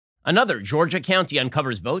Another Georgia county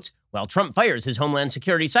uncovers votes while Trump fires his Homeland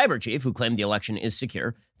Security cyber chief, who claimed the election is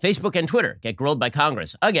secure. Facebook and Twitter get grilled by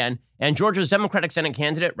Congress again, and Georgia's Democratic Senate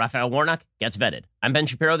candidate, Raphael Warnock, gets vetted. I'm Ben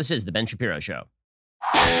Shapiro. This is The Ben Shapiro Show.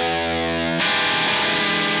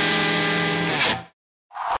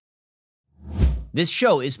 This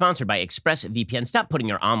show is sponsored by ExpressVPN. Stop putting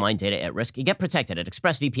your online data at risk. You get protected at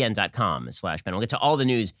expressvpn.com/Ben. We'll get to all the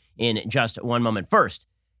news in just one moment. First,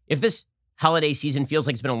 if this holiday season feels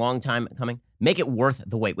like it's been a long time coming, make it worth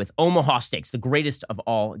the wait with Omaha Steaks, the greatest of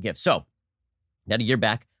all gifts. So, about a year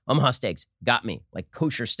back, Omaha Steaks got me like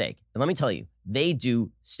kosher steak. And let me tell you, they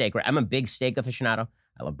do steak right. I'm a big steak aficionado.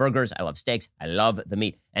 I love burgers. I love steaks. I love the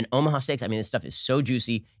meat. And Omaha Steaks, I mean, this stuff is so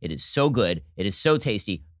juicy. It is so good. It is so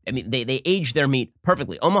tasty. I mean, they age their meat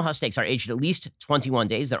perfectly. Omaha Steaks are aged at least 21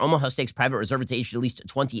 days. Their Omaha Steaks Private Reserve is aged at least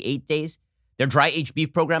 28 days. Their dry aged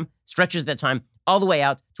beef program stretches that time all the way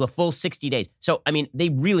out to a full 60 days. So, I mean, they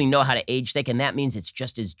really know how to age steak, and that means it's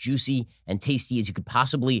just as juicy and tasty as you could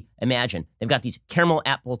possibly imagine. They've got these caramel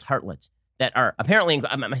apple tartlets that are apparently,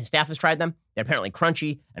 my staff has tried them. They're apparently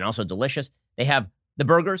crunchy and also delicious. They have the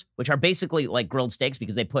burgers, which are basically like grilled steaks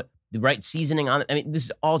because they put the right seasoning on it. I mean, this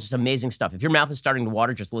is all just amazing stuff. If your mouth is starting to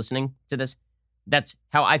water just listening to this, that's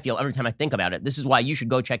how I feel every time I think about it. This is why you should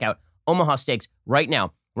go check out Omaha Steaks right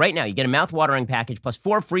now. Right now, you get a mouth-watering package plus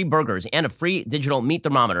 4 free burgers and a free digital meat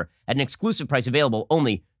thermometer at an exclusive price available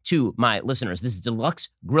only to my listeners. This is Deluxe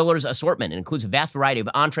Grillers Assortment. It includes a vast variety of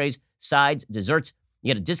entrees, sides, desserts.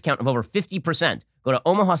 You get a discount of over 50%. Go to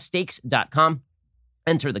omahasteaks.com,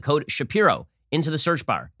 enter the code Shapiro into the search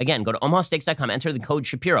bar. Again, go to omahasteaks.com, enter the code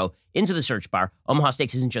Shapiro into the search bar. Omaha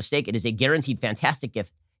Steaks isn't just steak. It is a guaranteed fantastic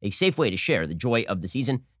gift, a safe way to share the joy of the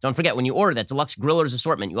season. Don't forget, when you order that Deluxe Grillers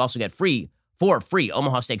Assortment, you also get 4 free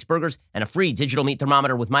Omaha Steaks burgers and a free digital meat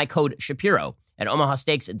thermometer with my code Shapiro at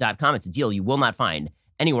omahasteaks.com. It's a deal you will not find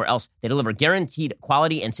anywhere else. They deliver guaranteed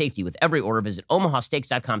quality and safety with every order. Visit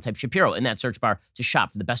omahasteaks.com, type Shapiro in that search bar to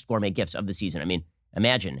shop for the best gourmet gifts of the season. I mean,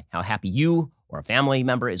 imagine how happy you or a family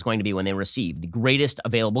member is going to be when they receive the greatest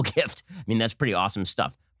available gift. I mean, that's pretty awesome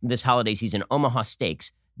stuff. This holiday season,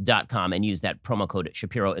 omahasteaks.com, and use that promo code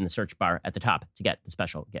Shapiro in the search bar at the top to get the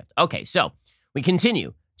special gift. Okay, so we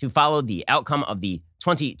continue to follow the outcome of the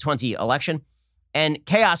 2020 election, and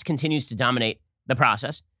chaos continues to dominate the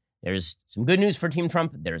process. There's some good news for Team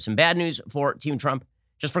Trump. There's some bad news for Team Trump.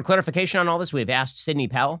 Just for clarification on all this, we've asked Sidney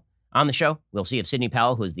Powell on the show. We'll see if Sidney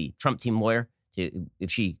Powell, who is the Trump team lawyer, if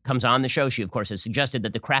she comes on the show. She, of course, has suggested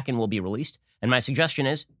that the Kraken will be released. And my suggestion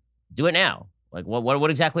is, do it now. Like, what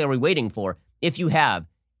exactly are we waiting for? If you have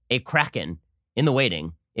a Kraken in the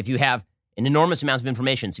waiting, if you have an enormous amount of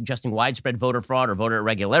information suggesting widespread voter fraud or voter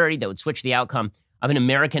irregularity that would switch the outcome of an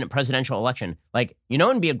American presidential election. Like, you know,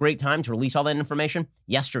 it'd be a great time to release all that information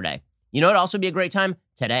yesterday. You know, it'd also be a great time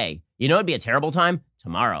today. You know, it'd be a terrible time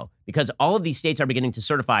tomorrow, because all of these states are beginning to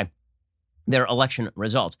certify their election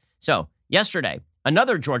results. So yesterday,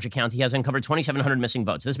 another Georgia county has uncovered 2,700 missing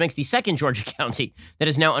votes. This makes the second Georgia county that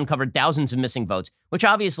has now uncovered thousands of missing votes, which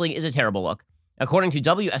obviously is a terrible look. According to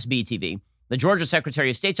WSB-TV, the Georgia Secretary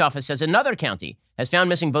of State's office says another county has found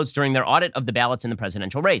missing votes during their audit of the ballots in the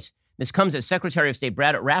presidential race. This comes as Secretary of State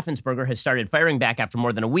Brad Raffensperger has started firing back after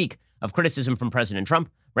more than a week of criticism from President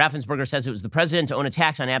Trump. Raffensperger says it was the president's own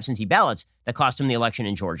attacks on absentee ballots that cost him the election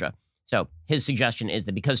in Georgia. So his suggestion is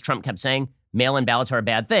that because Trump kept saying mail-in ballots are a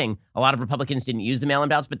bad thing, a lot of Republicans didn't use the mail-in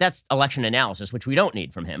ballots, but that's election analysis, which we don't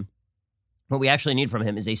need from him. What we actually need from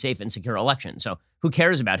him is a safe and secure election. So who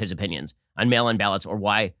cares about his opinions on mail-in ballots or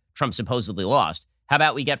why Trump supposedly lost? How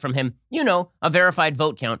about we get from him, a verified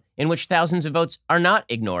vote count in which thousands of votes are not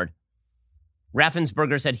ignored?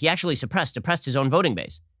 Raffensperger said he actually depressed his own voting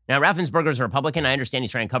base. Now, Raffensperger's a Republican. I understand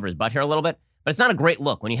he's trying to cover his butt here a little bit, but it's not a great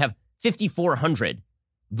look when you have 5,400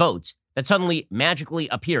 votes that suddenly magically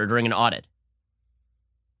appear during an audit.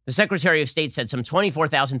 The Secretary of State said some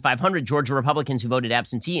 24,500 Georgia Republicans who voted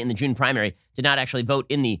absentee in the June primary did not actually vote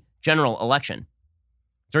in the general election.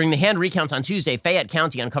 During the hand recounts on Tuesday, Fayette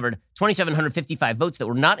County uncovered 2,755 votes that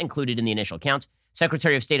were not included in the initial count.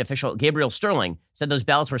 Secretary of State official Gabriel Sterling said those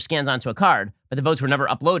ballots were scanned onto a card, but the votes were never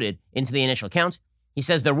uploaded into the initial count. He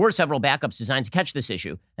says there were several backups designed to catch this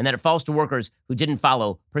issue and that it falls to workers who didn't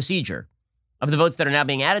follow procedure. Of the votes that are now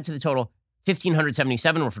being added to the total,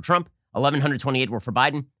 1,577 were for Trump, 1,128 were for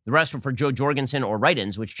Biden. The rest were for Joe Jorgensen or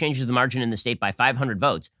write-ins, which changes the margin in the state by 500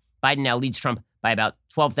 votes. Biden now leads Trump by about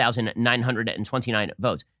 12,929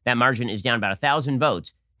 votes. That margin is down about 1,000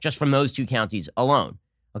 votes just from those two counties alone.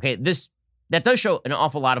 Okay, that does show an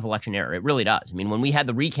awful lot of election error. It really does. I mean, when we had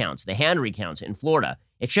the hand recounts in Florida,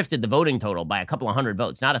 it shifted the voting total by a couple of hundred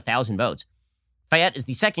votes, not 1,000 votes. Fayette is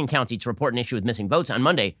the second county to report an issue with missing votes. On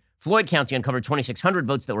Monday, Floyd County uncovered 2,600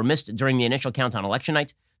 votes that were missed during the initial count on election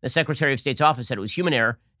night. The Secretary of State's office said it was human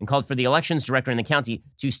error and called for the elections director in the county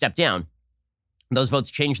to step down. Those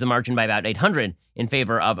votes changed the margin by about 800 in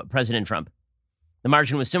favor of President Trump. The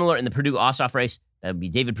margin was similar in the Perdue-Ossoff race. That would be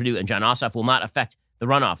David Perdue and Jon Ossoff will not affect the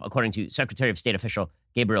runoff, according to Secretary of State official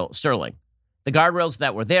Gabriel Sterling. The guardrails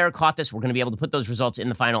that were there caught this. We're going to be able to put those results in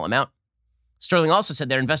the final amount. Sterling also said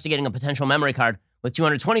they're investigating a potential memory card with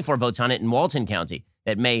 224 votes on it in Walton County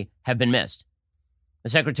that may have been missed. The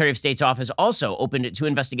Secretary of State's office also opened 2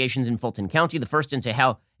 investigations in Fulton County. The first into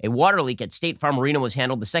how a water leak at State Farm Arena was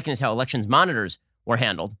handled. The second is how elections monitors were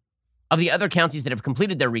handled. Of the other counties that have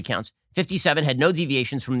completed their recounts, 57 had no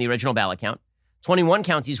deviations from the original ballot count. 21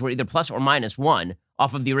 counties were either plus or minus 1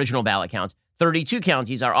 off of the original ballot count. 32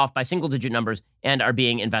 counties are off by single-digit numbers and are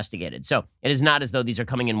being investigated. So it is not as though these are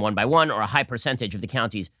coming in one by one, or a high percentage of the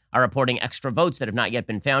counties are reporting extra votes that have not yet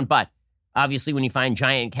been found. But obviously, when you find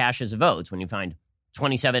giant caches of votes, when you find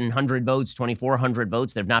 2,700 votes, 2,400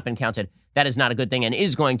 votes that have not been counted, that is not a good thing and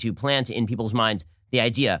is going to plant in people's minds the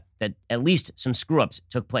idea that at least some screw-ups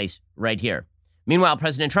took place right here. Meanwhile,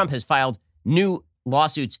 President Trump has filed new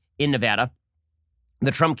lawsuits in Nevada. The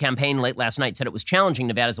Trump campaign late last night said it was challenging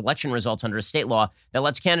Nevada's election results under a state law that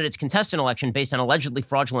lets candidates contest an election based on allegedly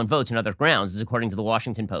fraudulent votes and other grounds, this is according to the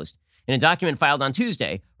Washington Post. In a document filed on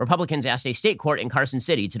Tuesday, Republicans asked a state court in Carson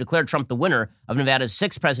City to declare Trump the winner of Nevada's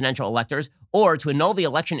 6 presidential electors or to annul the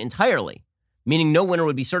election entirely, meaning no winner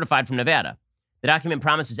would be certified from Nevada. The document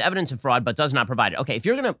promises evidence of fraud but does not provide it. Okay, if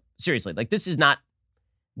you're going to, seriously, like this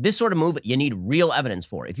sort of move you need real evidence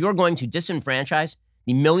for. If you're going to disenfranchise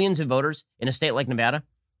the millions of voters in a state like Nevada,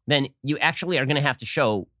 then you actually are going to have to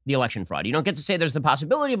show the election fraud. You don't get to say there's the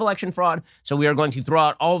possibility of election fraud, so we are going to throw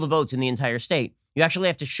out all the votes in the entire state. You actually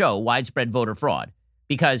have to show widespread voter fraud,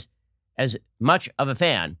 because as much of a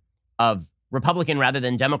fan of Republican rather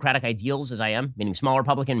than Democratic ideals as I am, meaning small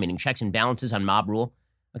Republican, meaning checks and balances on mob rule,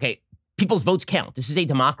 okay, people's votes count. This is a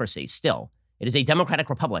democracy still. It is a democratic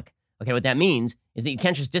republic. Okay, what that means is that you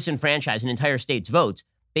can't just disenfranchise an entire state's votes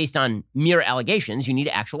based on mere allegations. You need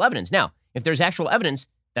actual evidence. Now, if there's actual evidence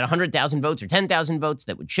that 100,000 votes or 10,000 votes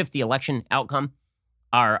that would shift the election outcome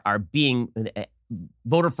are being,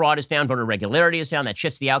 voter fraud is found, voter irregularity is found, that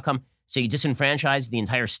shifts the outcome, so you disenfranchise the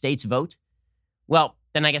entire state's vote, well,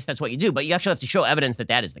 then I guess that's what you do. But you actually have to show evidence that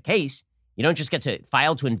that is the case. You don't just get to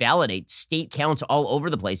file to invalidate state counts all over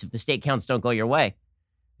the place if the state counts don't go your way.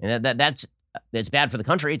 And that's bad for the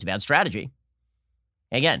country. It's a bad strategy.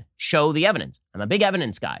 Again, show the evidence. I'm a big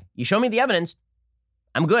evidence guy. You show me the evidence,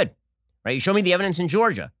 I'm good. Right? You show me the evidence in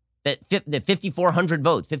Georgia that 5,400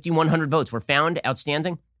 votes, 5,100 votes were found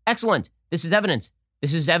outstanding. Excellent. This is evidence.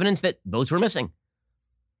 This is evidence that votes were missing.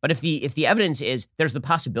 But if the evidence is there's the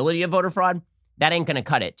possibility of voter fraud, that ain't going to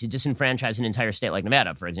cut it to disenfranchise an entire state like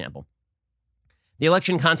Nevada, for example. The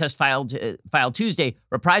election contest filed Tuesday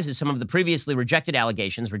reprises some of the previously rejected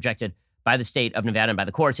allegations rejected by the state of Nevada and by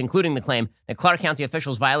the courts, including the claim that Clark County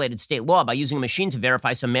officials violated state law by using a machine to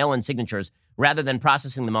verify some mail-in signatures rather than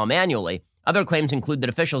processing them all manually. Other claims include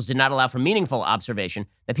that officials did not allow for meaningful observation,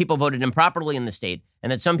 that people voted improperly in the state,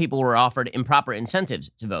 and that some people were offered improper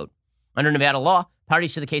incentives to vote. Under Nevada law,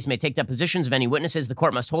 parties to the case may take depositions of any witnesses. The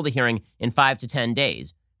court must hold a hearing in 5 to 10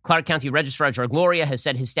 days. Clark County Registrar Joe Gloria has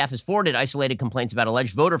said his staff has forwarded isolated complaints about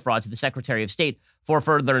alleged voter fraud to the Secretary of State for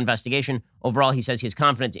further investigation. Overall, he says he is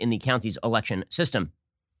confident in the county's election system.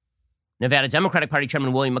 Nevada Democratic Party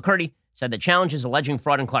Chairman William McCurdy said that challenges alleging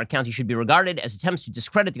fraud in Clark County should be regarded as attempts to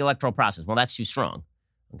discredit the electoral process. Well, that's too strong.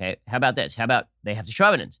 Okay, how about this? How about they have to show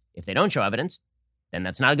evidence? If they don't show evidence, then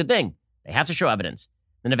that's not a good thing. They have to show evidence.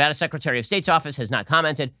 The Nevada Secretary of State's office has not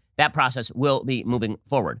commented. That process will be moving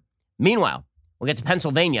forward. Meanwhile, we'll get to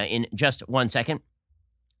Pennsylvania in just 1 second.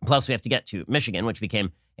 Plus, we have to get to Michigan, which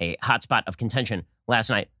became a hotspot of contention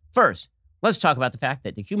last night. First, let's talk about the fact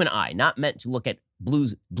that the human eye, not meant to look at blue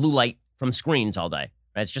light from screens all day.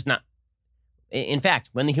 Right? It's just not. In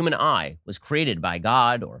fact, when the human eye was created by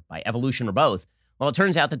God or by evolution or both, well, it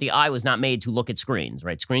turns out that the eye was not made to look at screens,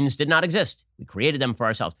 right? Screens did not exist. We created them for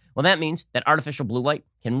ourselves. Well, that means that artificial blue light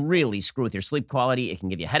can really screw with your sleep quality. It can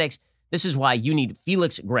give you headaches. This is why you need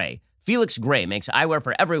Felix Gray. Felix Gray makes eyewear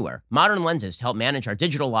for everywhere. Modern lenses to help manage our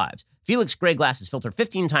digital lives. Felix Gray glasses filter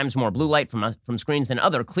 15 times more blue light from screens than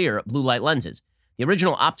other clear blue light lenses. The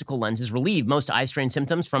original optical lenses relieve most eye strain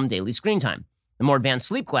symptoms from daily screen time. The more advanced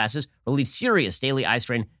sleep glasses relieve serious daily eye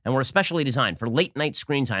strain and were especially designed for late-night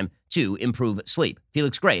screen time to improve sleep.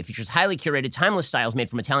 Felix Gray features highly curated, timeless styles made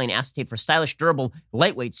from Italian acetate for stylish, durable,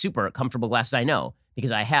 lightweight, super comfortable glasses. I know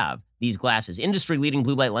because I have these glasses. Industry-leading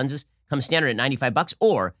blue light lenses come standard at $95,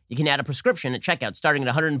 or you can add a prescription at checkout starting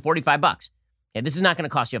at $145. Okay, this is not going to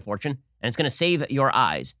cost you a fortune, and it's going to save your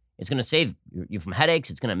eyes. It's going to save you from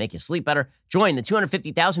headaches. It's going to make you sleep better. Join the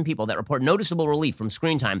 250,000 people that report noticeable relief from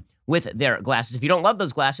screen time with their glasses. If you don't love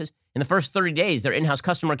those glasses, in the first 30 days, their in-house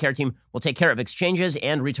customer care team will take care of exchanges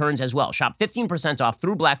and returns as well. Shop 15% off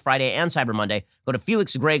through Black Friday and Cyber Monday. Go to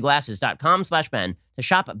felixgrayglasses.com/Ben to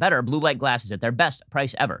shop better blue light glasses at their best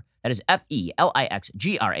price ever. That is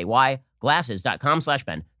FELIXGRAY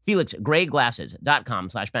glasses.com/Ben.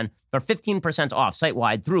 FelixGrayGlasses.com/Ben for 15% off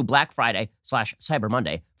site-wide through Black Friday/Cyber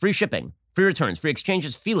Monday. Free shipping, free returns, free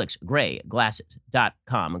exchanges,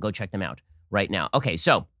 FelixGrayGlasses.com. Go check them out right now. Okay,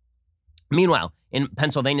 so meanwhile, in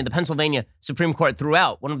Pennsylvania, the Pennsylvania Supreme Court threw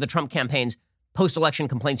out one of the Trump campaign's post-election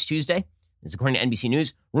complaints Tuesday. This is according to NBC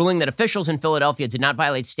News, ruling that officials in Philadelphia did not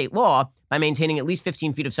violate state law by maintaining at least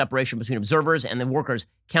 15 feet of separation between observers and the workers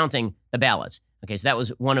counting the ballots. Okay, so that was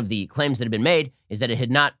one of the claims that had been made, is that it had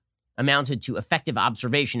not amounted to effective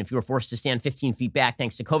observation if you were forced to stand 15 feet back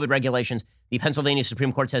thanks to COVID regulations. The Pennsylvania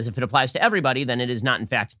Supreme Court says if it applies to everybody, then it is not, in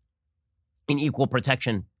fact, an equal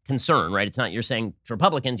protection concern, right? It's not you're saying to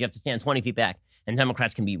Republicans you have to stand 20 feet back, and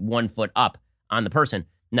Democrats can be 1 foot up on the person.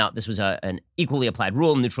 Now, this was an equally applied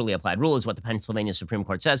rule, neutrally applied rule is what the Pennsylvania Supreme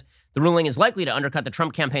Court says. The ruling is likely to undercut the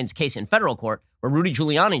Trump campaign's case in federal court, where Rudy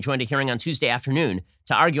Giuliani joined a hearing on Tuesday afternoon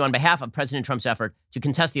to argue on behalf of President Trump's effort to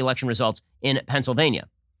contest the election results in Pennsylvania.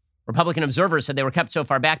 Republican observers said they were kept so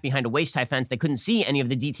far back behind a waist-high fence they couldn't see any of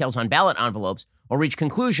the details on ballot envelopes or reach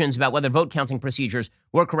conclusions about whether vote counting procedures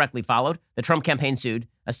were correctly followed. The Trump campaign sued.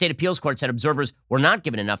 A state appeals court said observers were not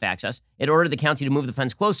given enough access. It ordered the county to move the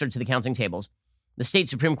fence closer to the counting tables. The state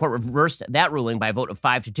Supreme Court reversed that ruling by a vote of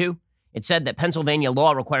 5-2. It said that Pennsylvania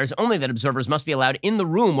law requires only that observers must be allowed in the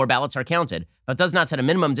room where ballots are counted, but does not set a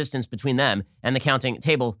minimum distance between them and the counting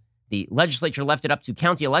table. The legislature left it up to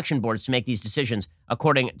county election boards to make these decisions,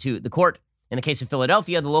 according to the court. In the case of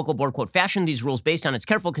Philadelphia, the local board, quote, fashioned these rules based on its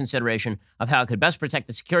careful consideration of how it could best protect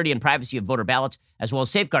the security and privacy of voter ballots, as well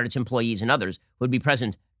as safeguard its employees and others who would be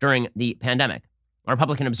present during the pandemic. A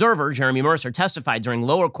Republican observer, Jeremy Mercer, testified during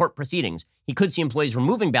lower court proceedings he could see employees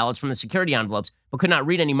removing ballots from the security envelopes, but could not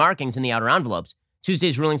read any markings in the outer envelopes.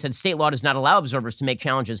 Tuesday's ruling said state law does not allow observers to make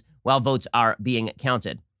challenges while votes are being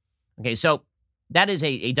counted. Okay, so that is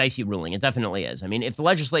a dicey ruling. It definitely is. I mean, if the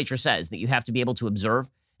legislature says that you have to be able to observe,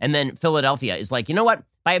 and then Philadelphia is like, you know what?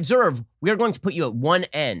 By observe, we are going to put you at one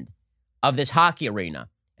end of this hockey arena,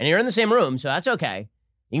 and you're in the same room, so that's okay.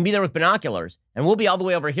 You can be there with binoculars, and we'll be all the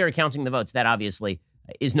way over here counting the votes. That obviously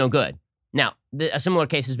is no good. Now, a similar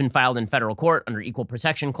case has been filed in federal court under equal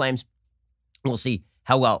protection claims. We'll see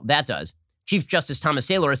how well that does. Chief Justice Thomas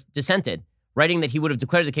Taylor dissented, writing that he would have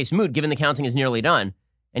declared the case moot given the counting is nearly done.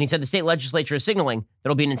 And he said the state legislature is signaling there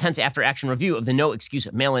will be an intense after-action review of the no-excuse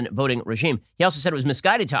mail-in voting regime. He also said it was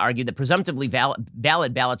misguided to argue that presumptively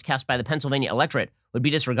valid ballots cast by the Pennsylvania electorate would be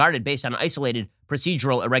disregarded based on isolated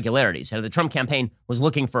procedural irregularities. And the Trump campaign was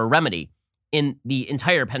looking for a remedy in the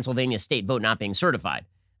entire Pennsylvania state vote not being certified.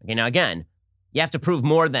 Okay, now again, you have to prove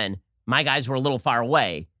more than my guys were a little far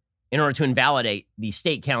away in order to invalidate the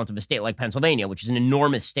state count of a state like Pennsylvania, which is an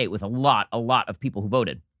enormous state with a lot of people who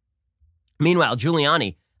voted. Meanwhile,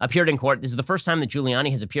 Giuliani appeared in court. This is the first time that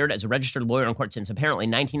Giuliani has appeared as a registered lawyer in court since apparently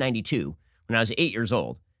 1992, when I was 8 years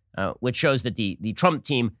old, which shows that the Trump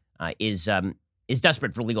team is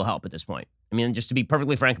desperate for legal help at this point. I mean, just to be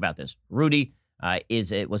perfectly frank about this, Rudy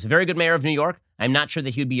was a very good mayor of New York. I'm not sure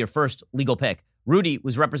that he would be your first legal pick. Rudy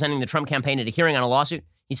was representing the Trump campaign at a hearing on a lawsuit.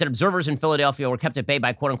 He said observers in Philadelphia were kept at bay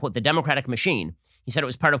by, quote unquote, the Democratic machine. He said it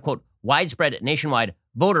was part of, quote, widespread nationwide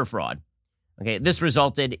voter fraud. Okay, this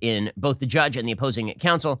resulted in both the judge and the opposing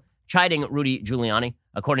counsel chiding Rudy Giuliani,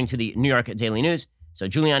 according to the New York Daily News. So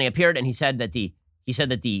Giuliani appeared and he said that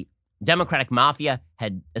the Democratic mafia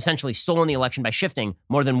had essentially stolen the election by shifting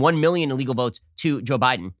more than 1 million illegal votes to Joe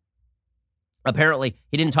Biden. Apparently,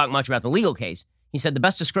 he didn't talk much about the legal case. He said the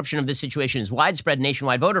best description of this situation is widespread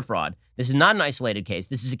nationwide voter fraud. This is not an isolated case.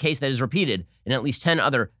 This is a case that is repeated in at least 10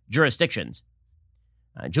 other jurisdictions.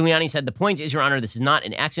 Giuliani said, the point is, Your Honor, this is not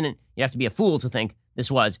an accident. You have to be a fool to think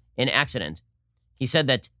this was an accident. He said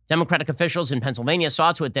that Democratic officials in Pennsylvania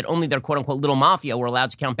saw to it that only their quote-unquote little mafia were allowed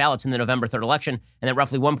to count ballots in the November 3rd election, and that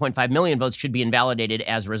roughly 1.5 million votes should be invalidated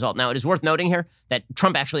as a result. Now, it is worth noting here that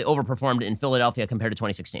Trump actually overperformed in Philadelphia compared to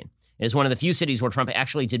 2016. It is one of the few cities where Trump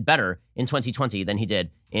actually did better in 2020 than he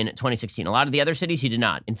did in 2016. A lot of the other cities, he did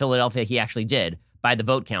not. In Philadelphia, he actually did by the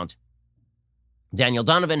vote count. Daniel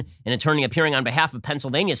Donovan, an attorney appearing on behalf of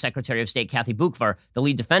Pennsylvania Secretary of State Kathy Boockvar, the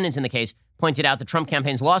lead defendant in the case, pointed out the Trump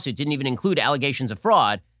campaign's lawsuit didn't even include allegations of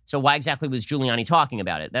fraud. So why exactly was Giuliani talking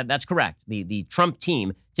about it? That's correct. The Trump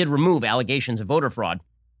team did remove allegations of voter fraud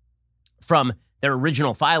from their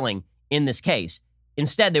original filing in this case.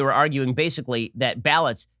 Instead, they were arguing basically that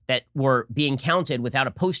ballots that were being counted without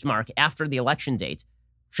a postmark after the election date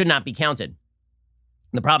should not be counted.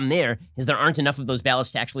 The problem there is there aren't enough of those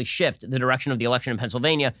ballots to actually shift the direction of the election in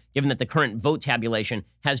Pennsylvania, given that the current vote tabulation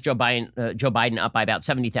has Joe Biden up by about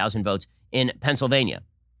 70,000 votes in Pennsylvania.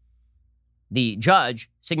 The judge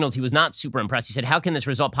signaled he was not super impressed. He said, how can this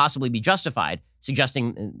result possibly be justified?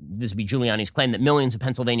 Suggesting this would be Giuliani's claim that millions of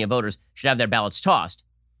Pennsylvania voters should have their ballots tossed.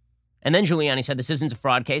 And then Giuliani said this isn't a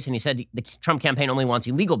fraud case, and he said the Trump campaign only wants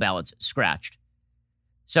illegal ballots scratched.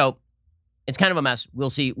 So it's kind of a mess. We'll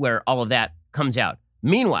see where all of that comes out.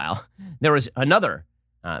 Meanwhile, there was another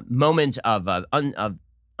moment of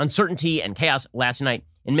uncertainty and chaos last night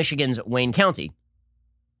in Michigan's Wayne County.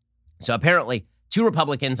 So apparently, 2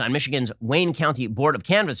 Republicans on Michigan's Wayne County Board of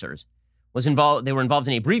Canvassers they were involved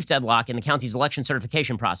in a brief deadlock in the county's election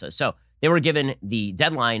certification process. So they were given the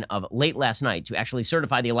deadline of late last night to actually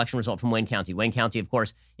certify the election result from Wayne County. Wayne County, of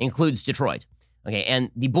course, includes Detroit. Okay,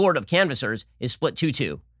 and the Board of Canvassers is split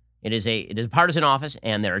 2-2. It is a partisan office,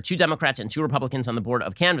 and there are 2 Democrats and 2 Republicans on the Board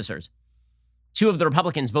of Canvassers. 2 of the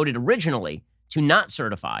Republicans voted originally to not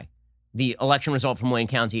certify the election result from Wayne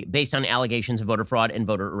County based on allegations of voter fraud and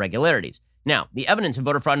voter irregularities. Now, the evidence of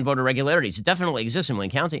voter fraud and voter irregularities, it definitely exists in Wayne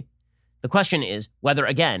County. The question is whether,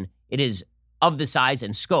 again, it is of the size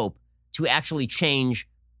and scope to actually change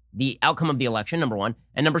the outcome of the election, number one.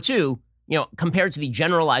 And number two, compared to the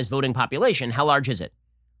generalized voting population, how large is it?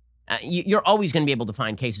 You're always going to be able to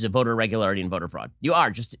find cases of voter irregularity and voter fraud. You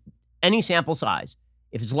are. Just any sample size,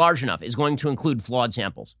 if it's large enough, is going to include flawed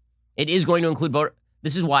samples. It is going to include voter.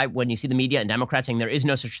 This is why when you see the media and Democrats saying there is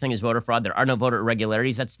no such thing as voter fraud, there are no voter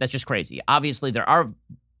irregularities, that's just crazy. Obviously, there are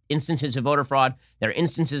instances of voter fraud. There are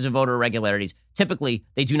instances of voter irregularities. Typically,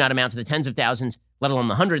 they do not amount to the tens of thousands, let alone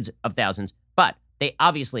the hundreds of thousands, but they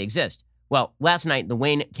obviously exist. Well, last night, the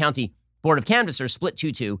Wayne County Board of Canvassers split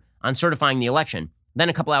 2-2 on certifying the election. Then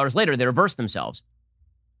a couple hours later, they reversed themselves.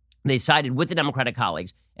 They sided with the Democratic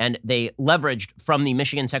colleagues, and they leveraged from the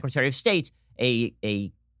Michigan Secretary of State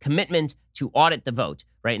a commitment to audit the vote,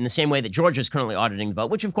 right? In the same way that Georgia is currently auditing the vote,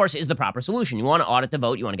 which of course is the proper solution. You want to audit the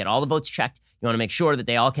vote. You want to get all the votes checked. You want to make sure that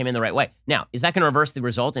they all came in the right way. Now, is that going to reverse the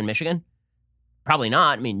result in Michigan? Probably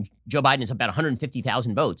not. I mean, Joe Biden is about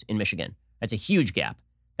 150,000 votes in Michigan. That's a huge gap.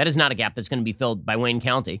 That is not a gap that's going to be filled by Wayne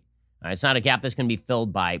County. It's not a gap that's going to be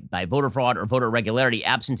filled by voter fraud or voter irregularity,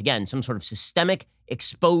 absent, again, some sort of systemic,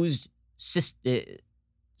 exposed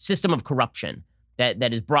system of corruption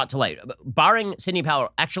that is brought to light. Barring Sidney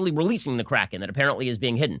Powell actually releasing the Kraken that apparently is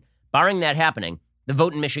being hidden, barring that happening, the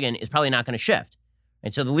vote in Michigan is probably not going to shift.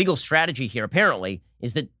 And so the legal strategy here apparently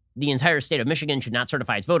is that the entire state of Michigan should not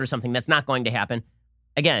certify its vote or something. That's not going to happen.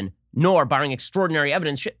 Again, nor barring extraordinary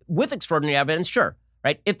evidence. With extraordinary evidence, sure.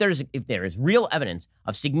 Right? If there is real evidence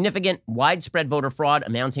of significant, widespread voter fraud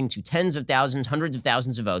amounting to tens of thousands, hundreds of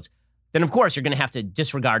thousands of votes, then of course you're going to have to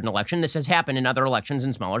disregard an election. This has happened in other elections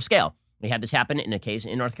in smaller scale. We had this happen in a case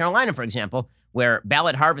in North Carolina, for example, where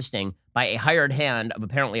ballot harvesting by a hired hand of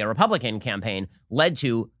apparently a Republican campaign led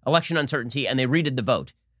to election uncertainty, and they redid the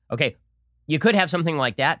vote. Okay, you could have something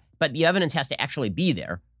like that, but the evidence has to actually be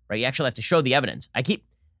there, right? You actually have to show the evidence. I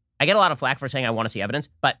get a lot of flack for saying I want to see evidence,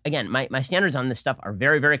 but again, my standards on this stuff are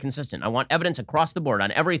very, very consistent. I want evidence across the board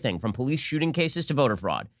on everything from police shooting cases to voter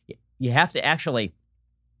fraud. You have to actually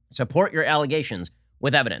support your allegations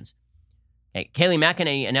with evidence. Okay, Kayleigh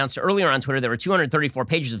McEnany announced earlier on Twitter there were 234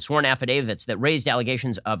 pages of sworn affidavits that raised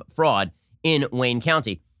allegations of fraud in Wayne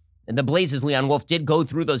County. The Blaze's Leon Wolf did go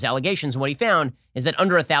through those allegations, and what he found is that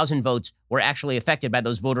under 1,000 votes were actually affected by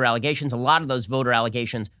those voter allegations. A lot of those voter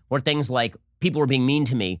allegations were things like people were being mean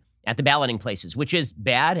to me at the balloting places, which is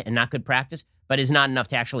bad and not good practice, but is not enough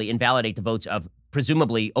to actually invalidate the votes of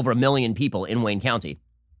presumably over 1 million people in Wayne County.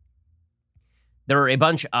 There are a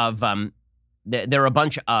bunch of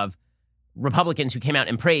Republicans who came out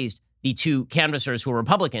and praised the 2 canvassers who were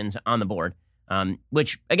Republicans on the board,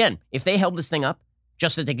 which, again, if they held this thing up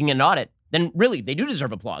just so that they can get an audit, then really they do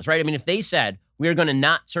deserve applause, right? I mean, if they said, we are going to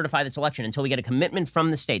not certify this election until we get a commitment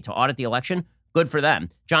from the state to audit the election, good for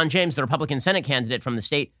them. John James, the Republican Senate candidate from the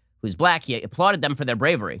state who's black, he applauded them for their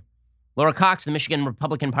bravery. Laura Cox, the Michigan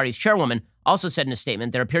Republican Party's chairwoman, also said in a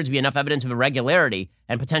statement there appeared to be enough evidence of irregularity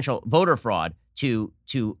and potential voter fraud to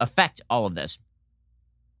affect all of this.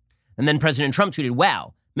 And then President Trump tweeted,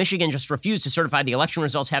 wow, Michigan just refused to certify the election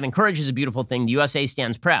results. Having courage is a beautiful thing. The USA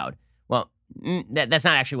stands proud. Well, that's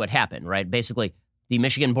not actually what happened, right? Basically, the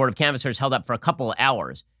Michigan Board of Canvassers held up for a couple of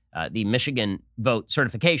hours the Michigan vote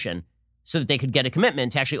certification so that they could get a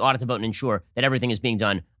commitment to actually audit the vote and ensure that everything is being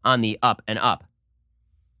done on the up and up.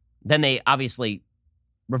 Then they obviously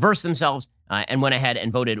reversed themselves and went ahead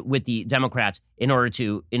and voted with the Democrats in order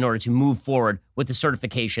to move forward with the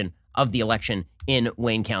certification of the election in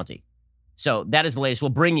Wayne County. So that is the latest. We'll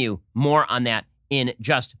bring you more on that in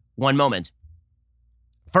just one moment.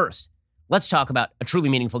 First, let's talk about a truly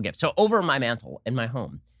meaningful gift. So over my mantle in my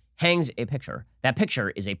home hangs a picture. That picture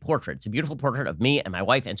is a portrait. It's a beautiful portrait of me and my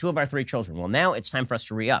wife and two of our three children. Well, now it's time for us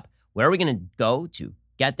to re-up. Where are we going to go to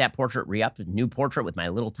get that portrait re-upped, a new portrait with my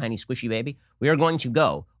little tiny squishy baby? We are going to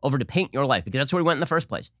go over to Paint Your Life because that's where we went in the first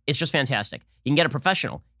place. It's just fantastic. You can get a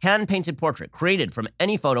professional, hand-painted portrait created from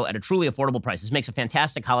any photo at a truly affordable price. This makes a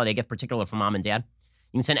fantastic holiday gift, particularly for mom and dad.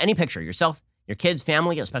 You can send any picture, yourself, your kids,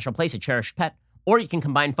 family, a special place, a cherished pet, or you can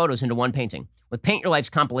combine photos into one painting. With Paint Your Life's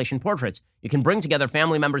compilation portraits, you can bring together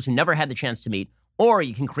family members who never had the chance to meet, or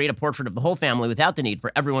you can create a portrait of the whole family without the need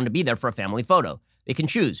for everyone to be there for a family photo. They can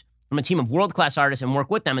choose from a team of world-class artists and work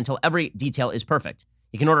with them until every detail is perfect.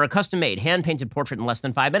 You can order a custom-made, hand-painted portrait in less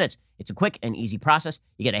than 5 minutes. It's a quick and easy process.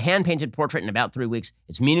 You get a hand-painted portrait in about 3 weeks.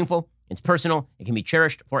 It's meaningful. It's personal. It can be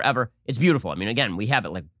cherished forever. It's beautiful. I mean, again, we have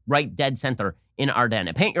it like right dead center in our den.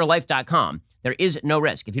 At paintyourlife.com, there is no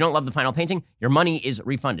risk. If you don't love the final painting, your money is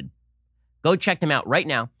refunded. Go check them out right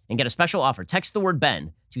now and get a special offer. Text the word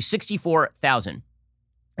Ben to 64,000.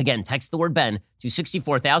 Again, text the word Ben to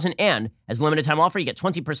 64,000, and as a limited time offer, you get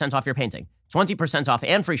 20% off your painting. 20% off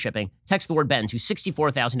and free shipping. Text the word Ben to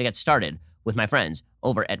 64,000 to get started with my friends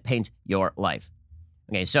over at Paint Your Life.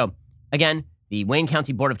 Okay, so again, the Wayne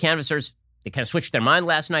County Board of Canvassers, they kind of switched their mind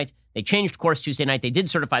last night. They changed course Tuesday night. They did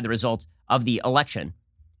certify the result of the election.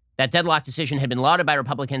 That deadlock decision had been lauded by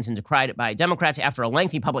Republicans and decried by Democrats after a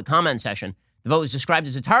lengthy public comment session. The vote was described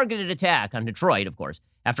as a targeted attack on Detroit, of course.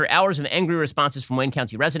 After hours of angry responses from Wayne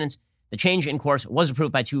County residents, the change in course was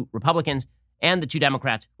approved by 2 Republicans and the 2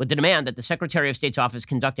 Democrats with the demand that the Secretary of State's office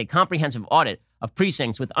conduct a comprehensive audit of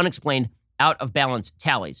precincts with unexplained out-of-balance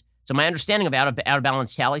tallies. So my understanding of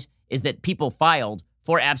out-of-balance tallies is that people filed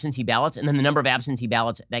for absentee ballots, and then the number of absentee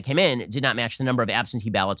ballots that came in did not match the number of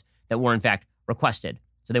absentee ballots that were in fact requested.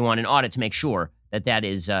 So they want an audit to make sure that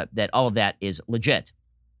that all of that is legit.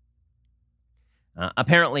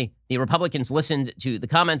 Apparently, the Republicans listened to the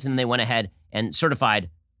comments and they went ahead and certified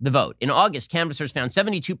the vote. In August, canvassers found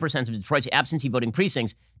 72% of Detroit's absentee voting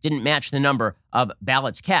precincts didn't match the number of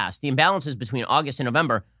ballots cast. The imbalances between August and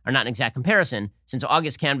November are not an exact comparison, since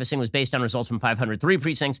August canvassing was based on results from 503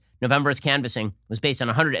 precincts. November's canvassing was based on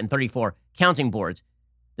 134 counting boards.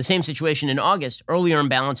 The same situation in August, earlier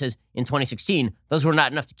imbalances in 2016, those were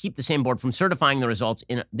not enough to keep the same board from certifying the results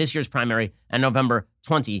in this year's primary and November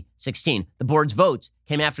 2016. The board's votes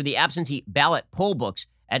came after the absentee ballot poll books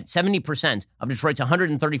at 70% of Detroit's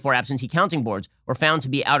 134 absentee counting boards were found to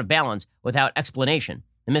be out of balance without explanation.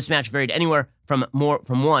 The mismatch varied anywhere from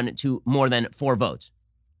 1 to more than 4 votes.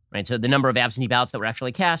 Right, so the number of absentee ballots that were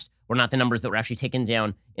actually cast were not the numbers that were actually taken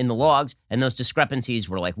down in the logs, and those discrepancies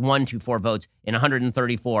were like 1 to 4 votes in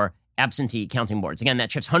 134 absentee counting boards. Again,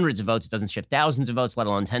 that shifts hundreds of votes. It doesn't shift thousands of votes, let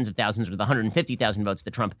alone tens of thousands or the 150,000 votes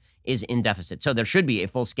that Trump is in deficit. So there should be a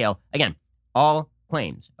full scale. Again, all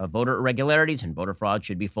claims of voter irregularities and voter fraud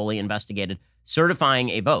should be fully investigated. Certifying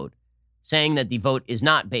a vote, saying that the vote is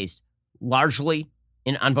not based largely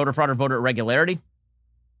on voter fraud or voter irregularity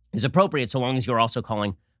is appropriate so long as you're also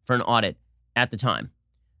calling for an audit at the time.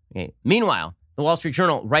 Okay. Meanwhile, the Wall Street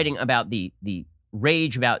Journal writing about the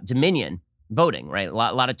rage about Dominion voting, right? A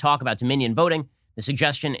lot of talk about Dominion voting. The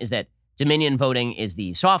suggestion is that Dominion voting is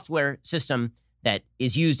the software system that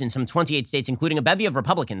is used in some 28 states, including a bevy of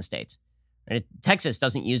Republican states. Right? Texas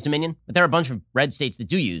doesn't use Dominion, but there are a bunch of red states that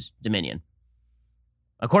do use Dominion.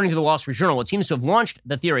 According to the Wall Street Journal, what seems to have launched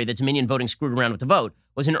the theory that Dominion voting screwed around with the vote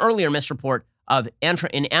was an earlier misreport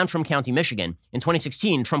in Antrim County, Michigan. In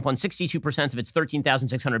 2016, Trump won 62% of its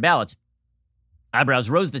 13,600 ballots. Eyebrows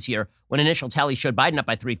rose this year when initial tallies showed Biden up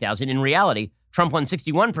by 3,000. In reality, Trump won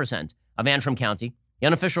 61% of Antrim County. The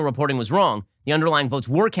unofficial reporting was wrong. The underlying votes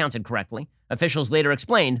were counted correctly. Officials later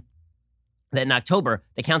explained that in October,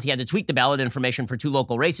 the county had to tweak the ballot information for 2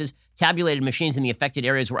 local races. Tabulated machines in the affected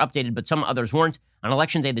areas were updated, but some others weren't. On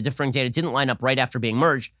election day, the differing data didn't line up right after being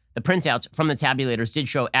merged. The printouts from the tabulators did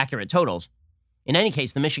show accurate totals. In any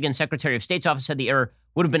case, the Michigan Secretary of State's office said the error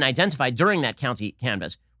would have been identified during that county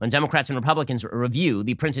canvass when Democrats and Republicans review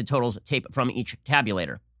the printed totals tape from each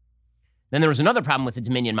tabulator. Then there was another problem with the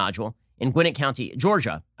Dominion module in Gwinnett County,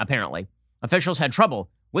 Georgia, apparently. Officials had trouble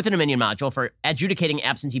with the Dominion module for adjudicating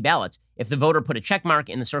absentee ballots if the voter put a check mark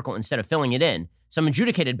in the circle instead of filling it in. Some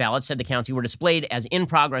adjudicated ballots, said the county, were displayed as in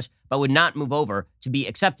progress but would not move over to be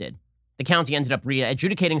accepted. The county ended up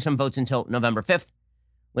re-adjudicating some votes until November 5th,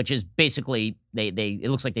 which is basically, it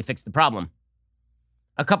looks like they fixed the problem.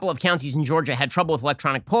 A couple of counties in Georgia had trouble with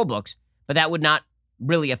electronic poll books, but that would not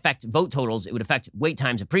really affect vote totals. It would affect wait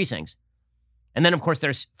times at precincts. And then, of course,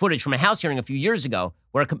 there's footage from a House hearing a few years ago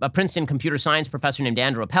where a Princeton computer science professor named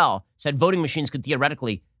Andrew Appel said voting machines could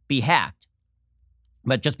theoretically be hacked.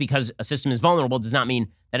 But just because a system is vulnerable does not mean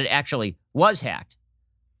that it actually was hacked.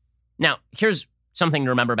 Now, here's something to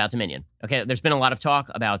remember about Dominion. Okay, there's been a lot of talk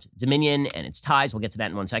about Dominion and its ties. We'll get to that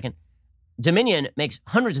in 1 second. Dominion makes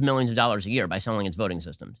hundreds of millions of dollars a year by selling its voting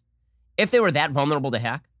systems. If they were that vulnerable to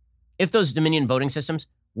hack, if those Dominion voting systems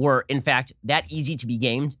were, in fact, that easy to be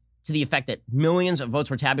gamed, to the effect that millions of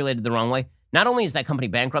votes were tabulated the wrong way, not only is that company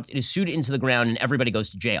bankrupt, it is sued into the ground and everybody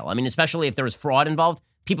goes to jail. I mean, especially if there was fraud involved,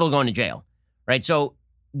 people are going to jail, right? So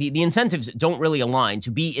the incentives don't really align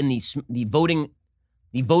to be in the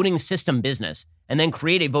voting system business and then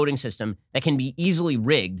create a voting system that can be easily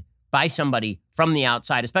rigged by somebody from the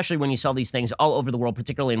outside, especially when you sell these things all over the world,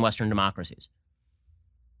 particularly in Western democracies.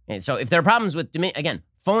 And so if there are problems with, again,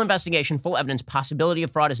 full investigation, full evidence, possibility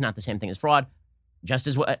of fraud is not the same thing as fraud. Just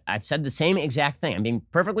as what I've said the same exact thing. I'm being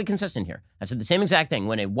perfectly consistent here. I've said the same exact thing.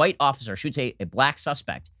 When a white officer shoots a black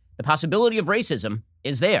suspect, the possibility of racism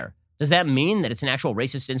is there. Does that mean that it's an actual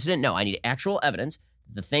racist incident? No, I need actual evidence.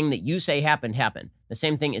 The thing that you say happened. The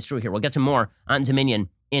same thing is true here. We'll get to more on Dominion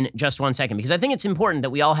in just 1 second, because I think it's important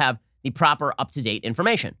that we all have the proper up-to-date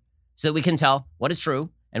information so that we can tell what is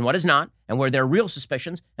true and what is not, and where there are real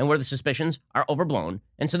suspicions and where the suspicions are overblown,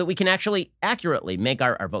 and so that we can actually accurately make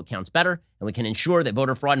our vote counts better, and we can ensure that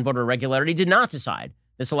voter fraud and voter irregularity did not decide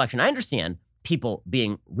this election. I understand people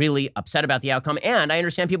being really upset about the outcome, and I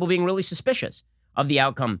understand people being really suspicious of the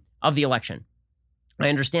outcome of the election. I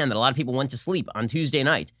understand that a lot of people went to sleep on Tuesday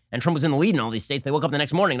night, and Trump was in the lead in all these states. They woke up the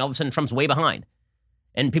next morning, and all of a sudden Trump's way behind.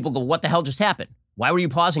 And people go, what the hell just happened? Why were you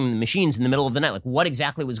pausing the machines in the middle of the night? Like, what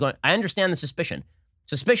exactly was going on? I understand the suspicion.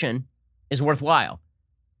 Suspicion is worthwhile.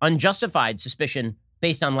 Unjustified suspicion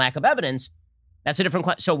based on lack of evidence, that's a different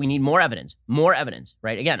question. So we need more evidence,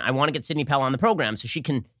 right? Again, I want to get Sidney Powell on the program so she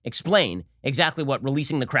can explain exactly what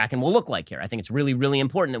releasing the Kraken will look like here. I think it's really, really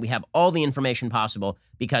important that we have all the information possible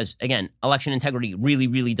because, again, election integrity really,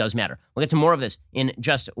 really does matter. We'll get to more of this in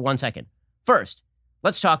just 1 second. First,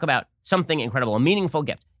 let's talk about something incredible, a meaningful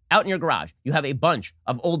gift. Out in your garage, you have a bunch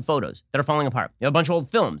of old photos that are falling apart. You have a bunch of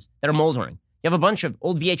old films that are moldering. You have a bunch of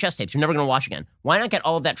old VHS tapes you're never going to watch again. Why not get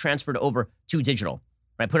all of that transferred over to digital?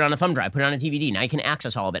 Right? Put it on a thumb drive, put it on a DVD. Now you can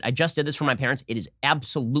access all of it. I just did this for my parents. It is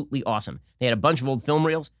absolutely awesome. They had a bunch of old film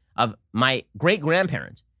reels of my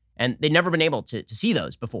great-grandparents, and they'd never been able to see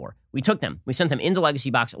those before. We took them. We sent them into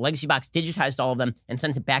Legacy Box. Legacy Box digitized all of them and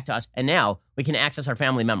sent it back to us, and now we can access our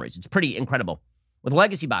family memories. It's pretty incredible. With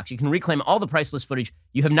Legacy Box, you can reclaim all the priceless footage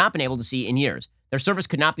you have not been able to see in years. Their service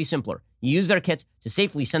could not be simpler. You use their kit to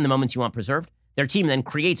safely send the moments you want preserved. Their team then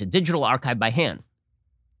creates a digital archive by hand.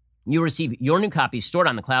 You receive your new copies stored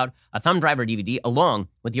on the cloud, a thumb drive or DVD, along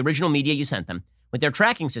with the original media you sent them. With their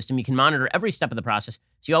tracking system, you can monitor every step of the process,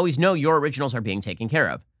 so you always know your originals are being taken care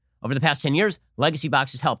of. Over the past 10 years, Legacy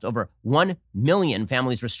Box has helped over 1 million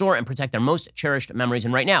families restore and protect their most cherished memories.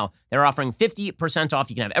 And right now, they're offering 50%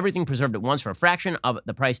 off. You can have everything preserved at once for a fraction of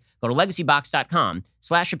the price. Go to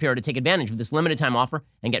legacybox.com/Shapiro to take advantage of this limited time offer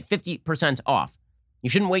and get 50% off.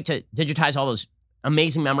 You shouldn't wait to digitize all those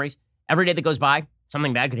amazing memories. Every day that goes by,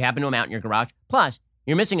 something bad could happen to them out in your garage. Plus,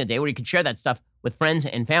 you're missing a day where you could share that stuff with friends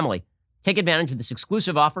and family. Take advantage of this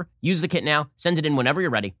exclusive offer. Use the kit now. Send it in whenever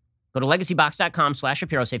you're ready. Go to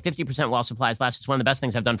legacybox.com/Shapiro. Save 50% while supplies last. It's one of the best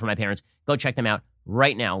things I've done for my parents. Go check them out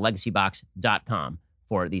right now, legacybox.com,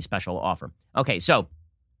 for the special offer. Okay, so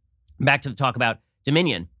back to the talk about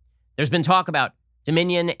Dominion. There's been talk about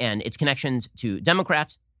Dominion and its connections to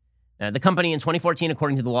Democrats. The company in 2014,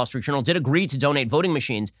 according to the Wall Street Journal, did agree to donate voting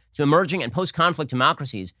machines to emerging and post-conflict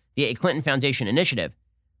democracies via a Clinton Foundation initiative.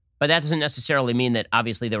 But that doesn't necessarily mean that,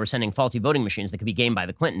 obviously, they were sending faulty voting machines that could be gamed by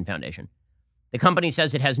the Clinton Foundation. The company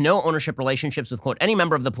says it has no ownership relationships with, quote, any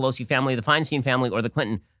member of the Pelosi family, the Feinstein family, or the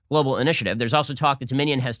Clinton Global Initiative. There's also talk that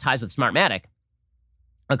Dominion has ties with Smartmatic,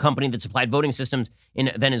 a company that supplied voting systems in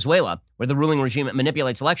Venezuela, where the ruling regime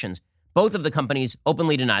manipulates elections. Both of the companies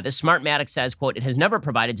openly deny this. Smartmatic says, quote, it has never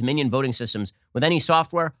provided Dominion voting systems with any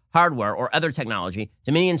software, hardware, or other technology.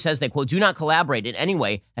 Dominion says they, quote, do not collaborate in any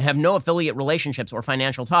way and have no affiliate relationships or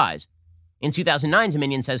financial ties. In 2009,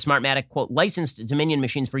 Dominion says Smartmatic, quote, licensed Dominion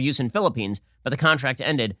machines for use in Philippines, but the contract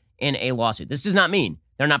ended in a lawsuit. This does not mean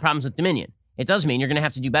there are not problems with Dominion. It does mean you're going to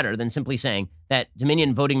have to do better than simply saying that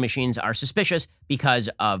Dominion voting machines are suspicious because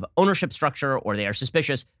of ownership structure, or they are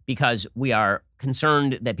suspicious because we are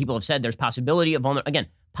concerned that people have said there's possibility of Again,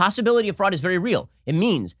 possibility of fraud is very real. It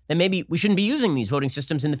means that maybe we shouldn't be using these voting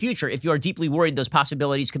systems in the future if you are deeply worried those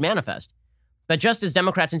possibilities could manifest. But just as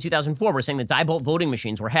Democrats in 2004 were saying that Diebold voting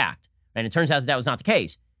machines were hacked, And it turns out that that was not the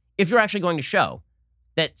case. If you're actually going to show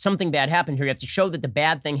that something bad happened here, you have to show that the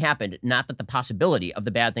bad thing happened, not that the possibility of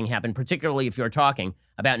the bad thing happened, particularly if you're talking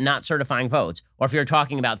about not certifying votes, or if you're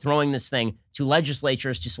talking about throwing this thing to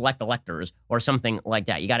legislatures to select electors or something like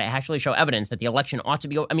that. You got to actually show evidence that the election ought to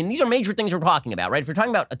be, I mean, these are major things we're talking about, right? If you're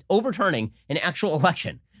talking about overturning an actual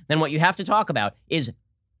election, then what you have to talk about is,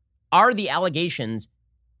 are the allegations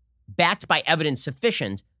backed by evidence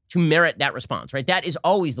sufficient to merit that response, right? That is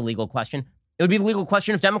always the legal question. It would be the legal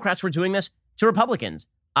question if Democrats were doing this to Republicans,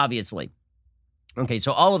 obviously. Okay,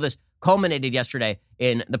 so all of this culminated yesterday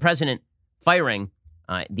in the president firing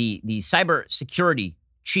the cybersecurity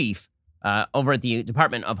chief over at the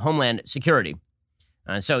Department of Homeland Security.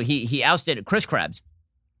 So he ousted Chris Krebs.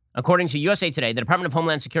 According to USA Today, the Department of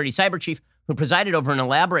Homeland Security cyber chief, who presided over an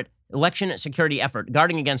elaborate election security effort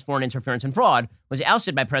guarding against foreign interference and fraud, was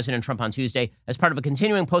ousted by President Trump on Tuesday as part of a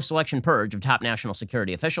continuing post-election purge of top national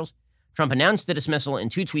security officials. Trump announced the dismissal in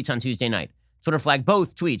 2 tweets on Tuesday night. Twitter flagged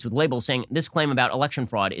both tweets with labels saying this claim about election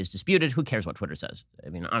fraud is disputed. Who cares what Twitter says? I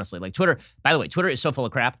mean, honestly, like Twitter, by the way, Twitter is so full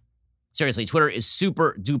of crap. Seriously, Twitter is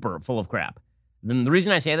super duper full of crap. Then the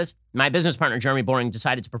reason I say this, my business partner, Jeremy Boring,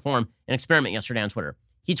 decided to perform an experiment yesterday on Twitter.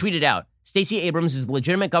 He tweeted out, Stacey Abrams is the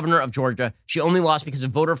legitimate governor of Georgia. She only lost because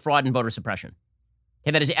of voter fraud and voter suppression.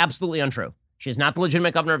 Okay, that is absolutely untrue. She is not the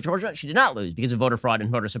legitimate governor of Georgia. She did not lose because of voter fraud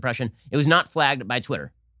and voter suppression. It was not flagged by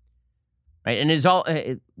Twitter. Right, and it is all,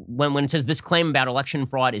 when it says this claim about election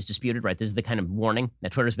fraud is disputed, right, this is the kind of warning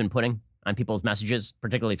that Twitter's been putting on people's messages,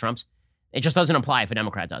 particularly Trump's. It just doesn't apply if a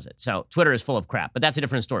Democrat does it. So Twitter is full of crap, but that's a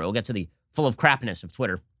different story. We'll get to the full of crapness of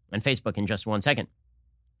Twitter and Facebook in just 1 second.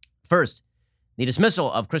 First, the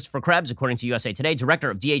dismissal of Christopher Krebs, according to USA Today, director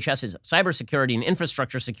of DHS's Cybersecurity and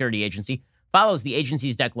Infrastructure Security Agency, follows the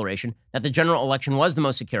agency's declaration that the general election was the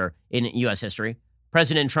most secure in U.S. history.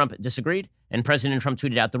 President Trump disagreed, and President Trump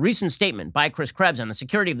tweeted out the recent statement by Chris Krebs on the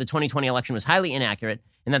security of the 2020 election was highly inaccurate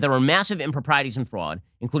and that there were massive improprieties and fraud,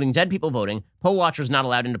 including dead people voting, poll watchers not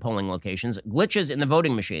allowed into polling locations, glitches in the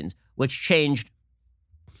voting machines, which changed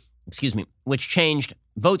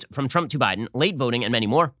votes from Trump to Biden, late voting, and many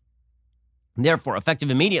more. Therefore, effective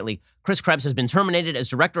immediately, Chris Krebs has been terminated as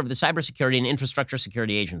director of the Cybersecurity and Infrastructure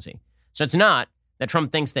Security Agency. So it's not that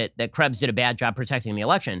Trump thinks that Krebs did a bad job protecting the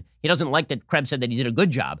election. He doesn't like that Krebs said that he did a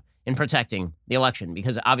good job in protecting the election,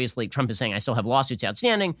 because obviously Trump is saying, I still have lawsuits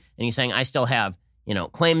outstanding, and he's saying, I still have,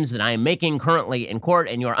 claims that I am making currently in court,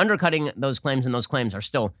 and you're undercutting those claims, and those claims are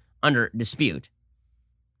still under dispute.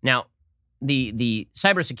 Now, the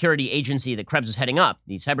cybersecurity agency that Krebs is heading up,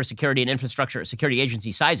 the Cybersecurity and Infrastructure Security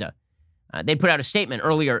Agency, CISA, they put out a statement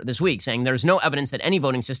earlier this week saying there's no evidence that any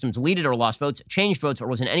voting system deleted or lost votes, changed votes, or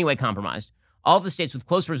was in any way compromised. All of the states with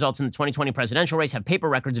close results in the 2020 presidential race have paper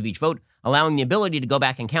records of each vote, allowing the ability to go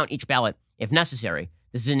back and count each ballot if necessary.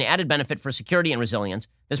 This is an added benefit for security and resilience.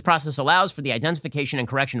 This process allows for the identification and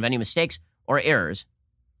correction of any mistakes or errors.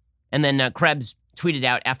 And then Krebs tweeted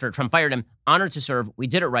out after Trump fired him, honored to serve, we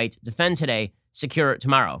did it right, defend today, secure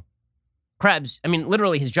tomorrow. Krebs,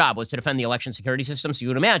 literally his job was to defend the election security system, so you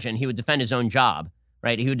would imagine he would defend his own job,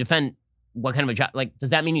 right? He would defend what kind of a job,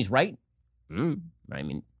 does that mean he's right? I don't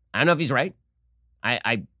know if he's right.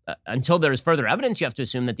 I until there is further evidence, you have to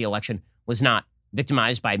assume that the election was not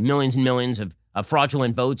victimized by millions and millions of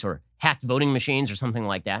fraudulent votes or hacked voting machines or something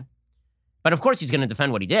like that. But of course, he's going to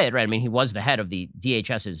defend what he did, right? He was the head of the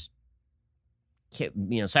DHS's,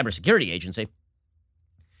 cybersecurity agency.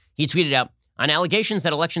 He tweeted out, on allegations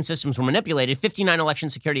that election systems were manipulated, 59 election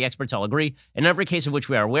security experts all agree. In every case of which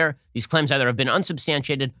we are aware, these claims either have been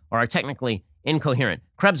unsubstantiated or are technically incoherent.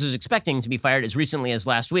 Krebs was expecting to be fired as recently as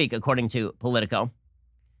last week, according to Politico.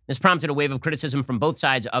 This prompted a wave of criticism from both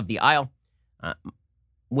sides of the aisle,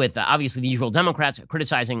 with obviously the usual Democrats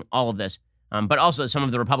criticizing all of this, but also some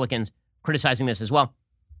of the Republicans criticizing this as well.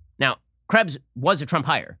 Now, Krebs was a Trump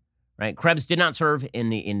hire, right? Krebs did not serve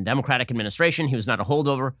in Democratic administration. He was not a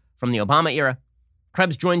holdover from the Obama era.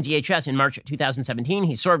 Krebs joined DHS in March 2017.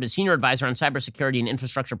 He served as senior advisor on cybersecurity and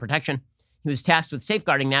infrastructure protection. He was tasked with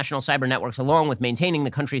safeguarding national cyber networks along with maintaining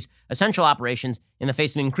the country's essential operations in the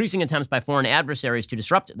face of increasing attempts by foreign adversaries to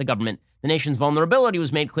disrupt the government. The nation's vulnerability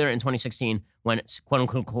was made clear in 2016 when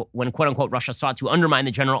quote-unquote, Russia sought to undermine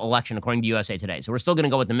the general election, according to USA Today. So we're still going to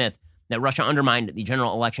go with the myth that Russia undermined the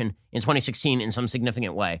general election in 2016 in some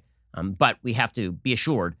significant way. But we have to be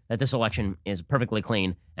assured that this election is perfectly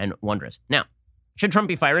clean and wondrous. Now, should Trump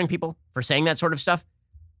be firing people for saying that sort of stuff?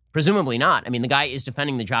 Presumably not. The guy is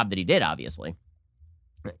defending the job that he did, obviously.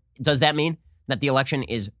 Does that mean that the election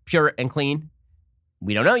is pure and clean?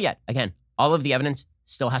 We don't know yet. Again, all of the evidence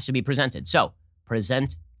still has to be presented. So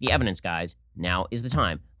present the evidence, guys. Now is the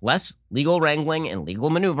time. Less legal wrangling and legal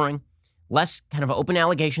maneuvering less kind of open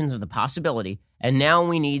allegations of the possibility, and now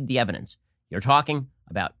we need the evidence. You're talking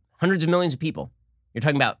about hundreds of millions of people. You're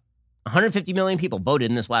talking about 150 million people voted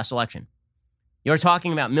in this last election. You're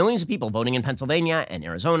talking about millions of people voting in Pennsylvania and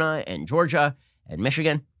Arizona and Georgia and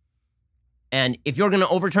Michigan. And if you're going to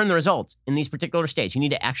overturn the results in these particular states, you need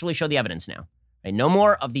to actually show the evidence now. Right? No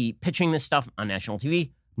more of the pitching this stuff on national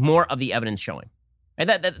TV, more of the evidence showing. Right?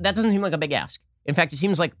 That doesn't seem like a big ask. In fact, it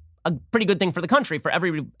seems like a pretty good thing for the country, for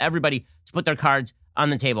everybody to put their cards on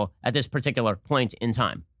the table at this particular point in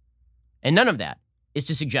time. And none of that is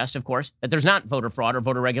to suggest, of course, that there's not voter fraud or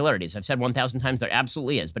voter irregularities. I've said 1,000 times there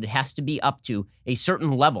absolutely is, but it has to be up to a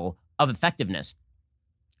certain level of effectiveness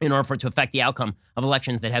in order for it to affect the outcome of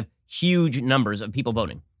elections that have huge numbers of people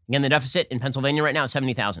voting. Again, the deficit in Pennsylvania right now is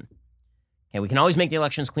 70,000. Okay, we can always make the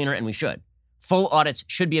elections cleaner, and we should. Full audits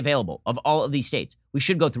should be available of all of these states. We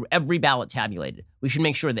should go through every ballot tabulated. We should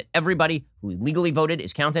make sure that everybody who legally voted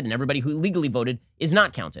is counted and everybody who illegally voted is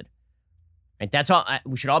not counted. Right? That's all.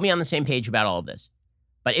 We should all be on the same page about all of this.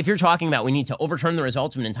 But if you're talking about we need to overturn the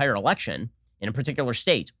results of an entire election in a particular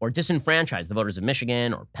state or disenfranchise the voters of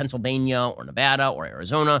Michigan or Pennsylvania or Nevada or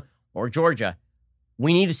Arizona or Georgia,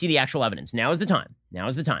 we need to see the actual evidence. Now is the time. Now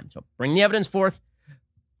is the time. So bring the evidence forth.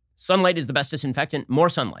 Sunlight is the best disinfectant. More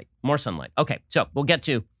sunlight. More sunlight. Okay, so we'll get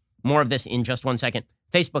to more of this in just 1 second.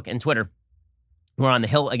 Facebook and Twitter, we're on the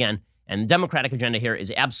Hill again. And the Democratic agenda here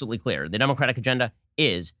is absolutely clear. The Democratic agenda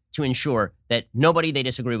is to ensure that nobody they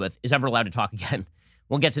disagree with is ever allowed to talk again.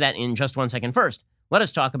 We'll get to that in just 1 second. First, let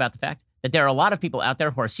us talk about the fact that there are a lot of people out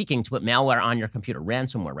there who are seeking to put malware on your computer,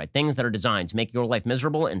 ransomware, right? Things that are designed to make your life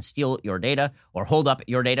miserable and steal your data or hold up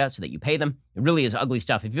your data so that you pay them. It really is ugly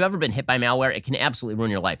stuff. If you've ever been hit by malware, it can absolutely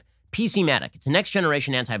ruin your life. PCmatic, it's a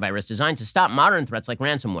next-generation antivirus designed to stop modern threats like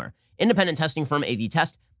ransomware. Independent testing firm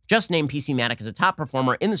AV-Test just named PCmatic as a top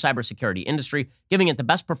performer in the cybersecurity industry, giving it the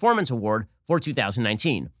Best Performance Award for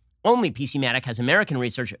 2019. Only PCmatic has American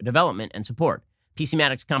research, development, and support.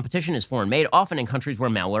 PCmatic's competition is foreign-made, often in countries where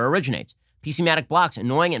malware originates. PCmatic blocks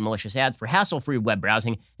annoying and malicious ads for hassle-free web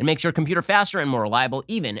browsing and makes your computer faster and more reliable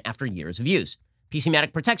even after years of use.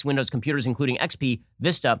 PCmatic protects Windows computers including XP,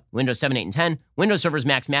 Vista, Windows 7, 8, and 10, Windows servers,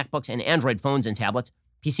 Macs, MacBooks, and Android phones and tablets.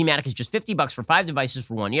 PCmatic is just $50 for 5 devices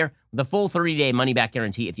for 1 year with a full 30-day money-back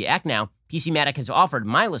guarantee. If you act now, PCmatic has offered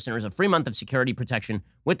my listeners a free month of security protection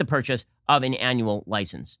with the purchase of an annual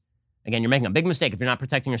license. Again, you're making a big mistake if you're not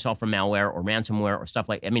protecting yourself from malware or ransomware or stuff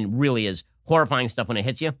like, really is horrifying stuff when it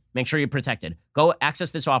hits you. Make sure you're protected. Go access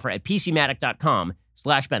this offer at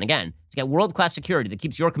PCmatic.com/Ben. Again, to get world-class security that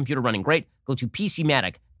keeps your computer running great, go to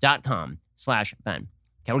PCmatic.com/Ben.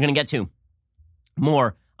 Okay, we're going to get to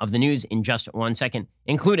more of the news in just 1 second,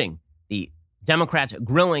 including the Democrats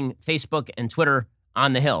grilling Facebook and Twitter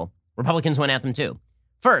on the Hill. Republicans went at them too.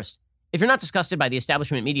 First, if you're not disgusted by the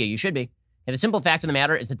establishment media, you should be. And the simple fact of the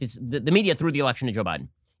matter is that the media threw the election to Joe Biden.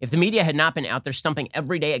 If the media had not been out there stumping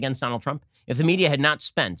every day against Donald Trump, if the media had not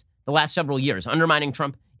spent the last several years undermining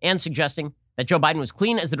Trump and suggesting that Joe Biden was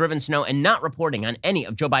clean as the driven snow and not reporting on any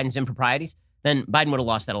of Joe Biden's improprieties, then Biden would have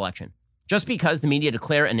lost that election. Just because the media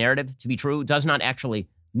declare a narrative to be true does not actually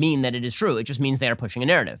mean that it is true. It just means they are pushing a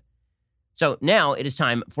narrative. So now it is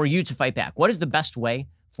time for you to fight back. What is the best way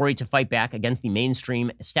for you to fight back against the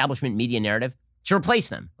mainstream establishment media narrative? To replace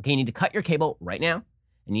them. Okay, you need to cut your cable right now, and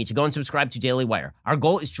you need to go and subscribe to Daily Wire. Our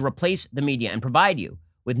goal is to replace the media and provide you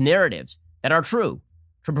with narratives that are true,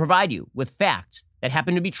 to provide you with facts that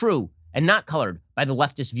happen to be true and not colored by the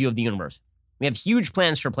leftist view of the universe. We have huge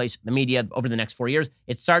plans to replace the media over the next 4 years.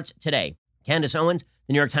 It starts today. Candace Owens,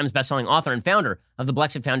 the New York Times bestselling author and founder of the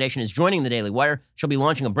Blexit Foundation, is joining the Daily Wire. She'll be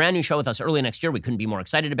launching a brand new show with us early next year. We couldn't be more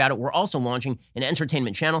excited about it. We're also launching an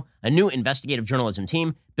entertainment channel, a new investigative journalism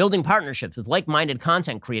team, building partnerships with like-minded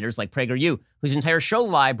content creators like PragerU, whose entire show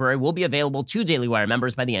library will be available to Daily Wire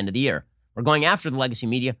members by the end of the year. We're going after the legacy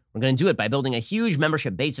media. We're going to do it by building a huge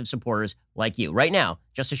membership base of supporters like you. Right now,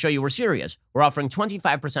 just to show you we're serious, we're offering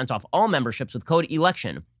 25% off all memberships with code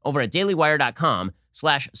ELECTION over at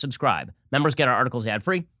dailywire.com/subscribe. Members get our articles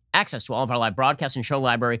ad-free, access to all of our live broadcasts and show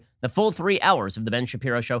library, the full 3 hours of The Ben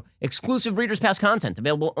Shapiro Show, exclusive Reader's Pass content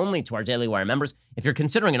available only to our Daily Wire members. If you're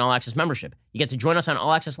considering an all-access membership, you get to join us on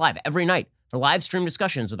All Access Live every night for live stream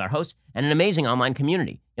discussions with our hosts and an amazing online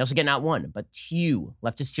community. You also get not one, but 2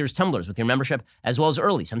 Leftist Tears tumblers with your membership, as well as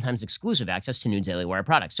early, sometimes exclusive access to new Daily Wire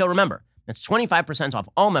products. So remember, that's 25% off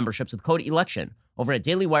all memberships with code ELECTION over at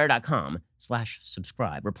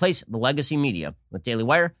dailywire.com/subscribe. Replace the legacy media with Daily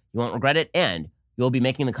Wire. You won't regret it, and you'll be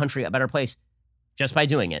making the country a better place just by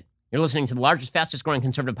doing it. You're listening to the largest, fastest growing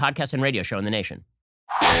conservative podcast and radio show in the nation.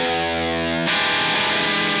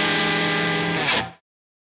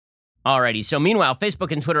 Alrighty, so meanwhile,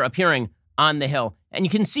 Facebook and Twitter appearing on the Hill. And you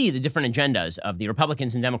can see the different agendas of the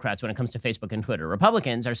Republicans and Democrats when it comes to Facebook and Twitter.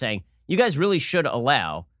 Republicans are saying, you guys really should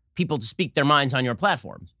allow people to speak their minds on your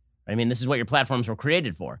platforms. I mean, this is what your platforms were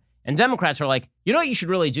created for. And Democrats are like, you know what you should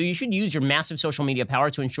really do? You should use your massive social media power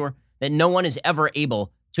to ensure that no one is ever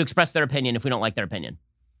able to express their opinion if we don't like their opinion.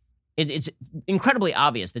 It's incredibly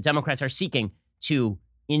obvious that Democrats are seeking to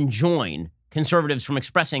enjoin conservatives from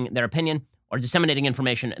expressing their opinion or disseminating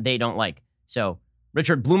information they don't like. So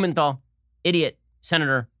Richard Blumenthal, idiot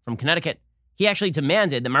senator from Connecticut, he actually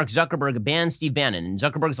demanded that Mark Zuckerberg ban Steve Bannon. And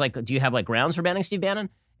Zuckerberg's like, do you have like grounds for banning Steve Bannon?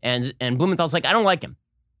 And Blumenthal's like, I don't like him.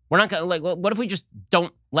 We're not going to, like, what if we just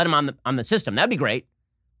don't let him on the system? That'd be great.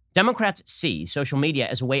 Democrats see social media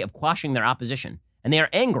as a way of quashing their opposition, and they are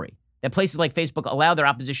angry that places like Facebook allow their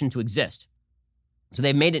opposition to exist. So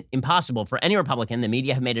they've made it impossible for any Republican, the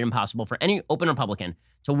media have made it impossible for any open Republican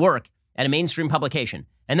to work at a mainstream publication.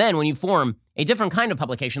 And then when you form a different kind of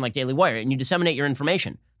publication like Daily Wire and you disseminate your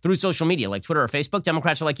information through social media like Twitter or Facebook,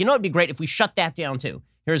 Democrats are like, you know, it'd be great if we shut that down too.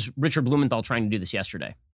 Here's Richard Blumenthal trying to do this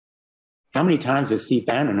yesterday. How many times has Steve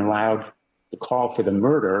Bannon allowed the call for the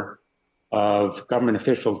murder of government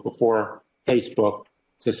officials before Facebook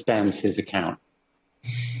suspends his account?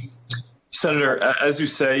 Senator, as you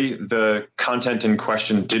say, the content in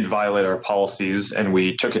question did violate our policies and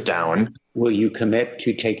we took it down. Will you commit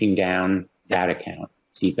to taking down that account,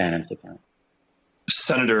 Steve Bannon's account?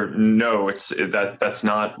 Senator, no, that's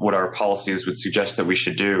not what our policies would suggest that we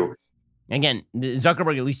should do. Again,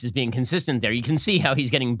 Zuckerberg at least is being consistent there. You can see how he's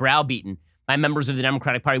getting browbeaten by members of the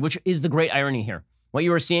Democratic Party, which is the great irony here. What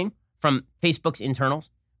you were seeing from Facebook's internals,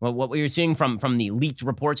 what we were seeing from the leaked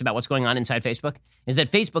reports about what's going on inside Facebook, is that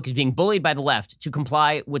Facebook is being bullied by the left to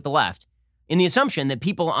comply with the left in the assumption that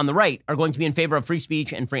people on the right are going to be in favor of free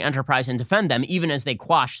speech and free enterprise and defend them even as they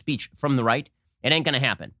quash speech from the right. It ain't going to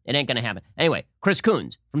happen. It ain't going to happen. Anyway, Chris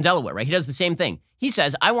Coons from Delaware, right? He does the same thing. He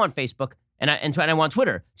says, I want Facebook and I want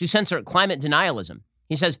Twitter to censor climate denialism.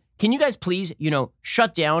 He says, can you guys please,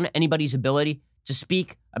 shut down anybody's ability to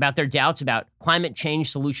speak about their doubts about climate change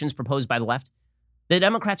solutions proposed by the left? The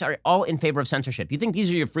Democrats are all in favor of censorship. You think these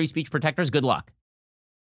are your free speech protectors? Good luck.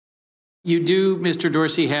 You do, Mr.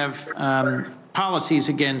 Dorsey, have policies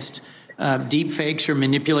against deep fakes or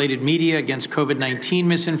manipulated media, against COVID-19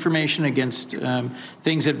 misinformation, against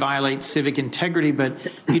things that violate civic integrity, but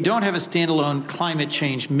you don't have a standalone climate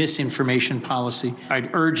change misinformation policy.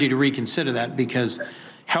 I'd urge you to reconsider that, because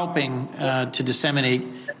helping to disseminate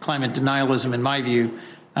climate denialism, in my view,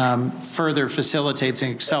 further facilitates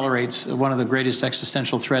and accelerates one of the greatest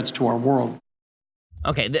existential threats to our world.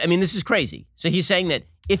 Okay, I mean, this is crazy. So he's saying that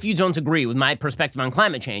if you don't agree with my perspective on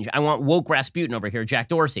climate change, I want woke Rasputin over here, Jack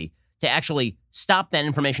Dorsey, to actually stop that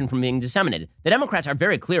information from being disseminated. The Democrats are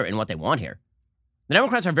very clear in what they want here. The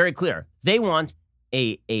Democrats are very clear. They want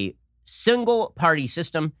a single party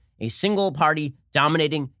system, a single party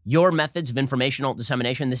dominating your methods of informational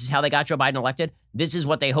dissemination. This is how they got Joe Biden elected. This is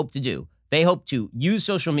what they hope to do. They hope to use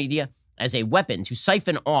social media as a weapon to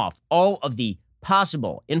siphon off all of the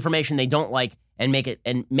possible information they don't like and make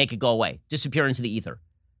it go away, disappear into the ether.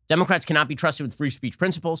 Democrats cannot be trusted with free speech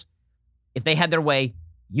principles. If they had their way,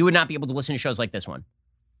 you would not be able to listen to shows like this one.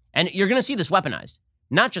 And you're going to see this weaponized,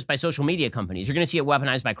 not just by social media companies. You're going to see it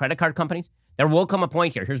weaponized by credit card companies. There will come a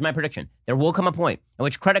point here. Here's my prediction. There will come a point at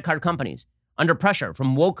which credit card companies, under pressure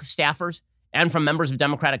from woke staffers and from members of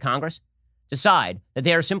Democratic Congress, decide that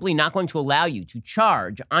they are simply not going to allow you to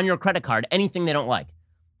charge on your credit card anything they don't like.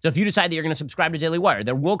 So if you decide that you're going to subscribe to Daily Wire,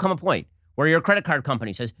 there will come a point where your credit card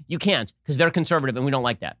company says you can't because they're conservative and we don't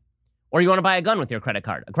like that. Or you want to buy a gun with your credit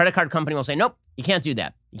card. A credit card company will say, nope, you can't do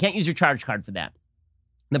that. You can't use your charge card for that.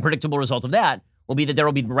 The predictable result of that will be that there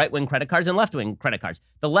will be right-wing credit cards and left-wing credit cards.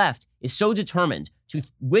 The left is so determined to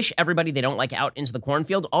wish everybody they don't like out into the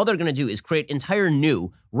cornfield, all they're going to do is create entire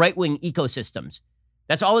new right-wing ecosystems.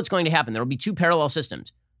 That's all that's going to happen. There will be two parallel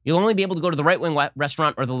systems. You'll only be able to go to the right-wing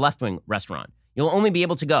restaurant or the left-wing restaurant. You'll only be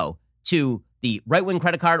able to go to the right-wing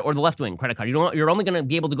credit card or the left-wing credit card. You're only going to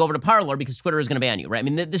be able to go over to Parler because Twitter is going to ban you, right? I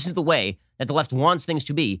mean, this is the way that the left wants things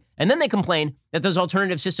to be. And then they complain that those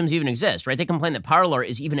alternative systems even exist, right? They complain that Parler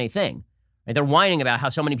is even a thing. Right? They're whining about how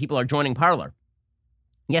so many people are joining Parler.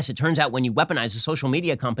 Yes, it turns out when you weaponize a social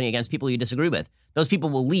media company against people you disagree with, those people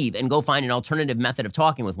will leave and go find an alternative method of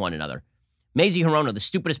talking with one another. Mazie Hirono, the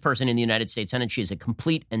stupidest person in the United States Senate, she is a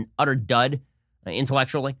complete and utter dud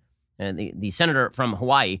intellectually. The senator from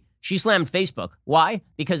Hawaii, she slammed Facebook. Why?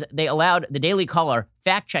 Because they allowed the Daily Caller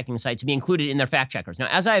fact-checking site to be included in their fact-checkers. Now,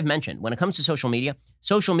 as I have mentioned, when it comes to social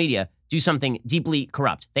media do something deeply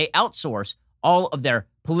corrupt. They outsource all of their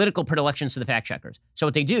political predilections to the fact-checkers. So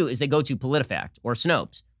what they do is they go to PolitiFact or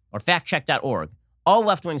Snopes or factcheck.org, all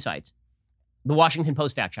left-wing sites, the Washington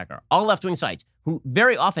Post fact checker, all left-wing sites who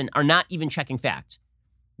very often are not even checking facts.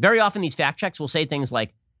 Very often these fact checks will say things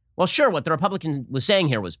like, well, sure, what the Republican was saying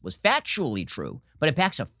here was factually true, but it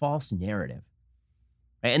backs a false narrative.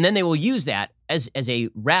 Right? And then they will use that as a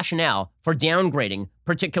rationale for downgrading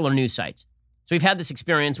particular news sites. So we've had this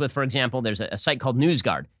experience with, for example, there's a site called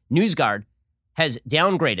NewsGuard. NewsGuard has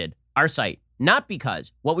downgraded our site, not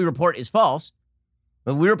because what we report is false,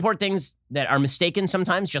 but we report things that are mistaken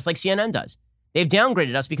sometimes, just like CNN does. They've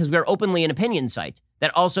downgraded us because we are openly an opinion site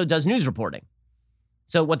that also does news reporting.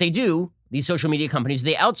 So what they do, these social media companies,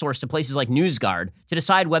 they outsource to places like NewsGuard to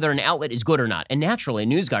decide whether an outlet is good or not. And naturally,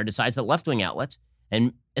 NewsGuard decides that left-wing outlets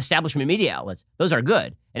and establishment media outlets, those are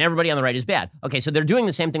good, and everybody on the right is bad. Okay, so they're doing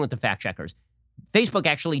the same thing with the fact checkers. Facebook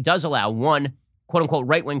actually does allow one, quote-unquote,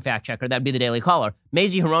 right-wing fact checker, that'd be the Daily Caller.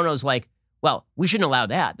 Mazie Hirono's like, well, we shouldn't allow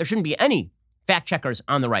that. There shouldn't be any fact checkers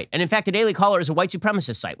on the right. And in fact, the Daily Caller is a white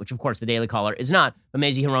supremacist site, which of course the Daily Caller is not, but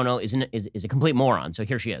Mazie Hirono is a complete moron. So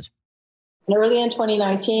here she is. Early in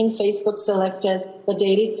 2019, Facebook selected the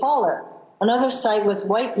Daily Caller, another site with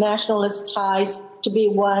white nationalist ties, to be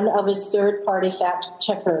one of its third-party fact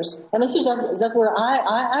checkers. And Mr. Zuckerberg,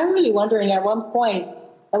 I'm really wondering at what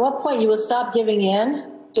point you will stop giving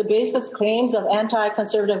in to baseless claims of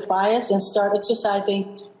anti-conservative bias and start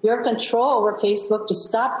exercising your control over Facebook to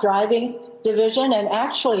stop driving division and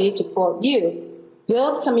actually, to quote you,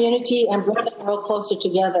 build community and bring the world closer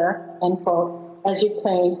together, end quote, as you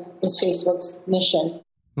claim is Facebook's mission.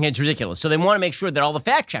 It's ridiculous. So they want to make sure that all the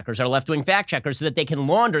fact checkers are left-wing fact checkers so that they can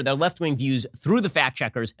launder their left-wing views through the fact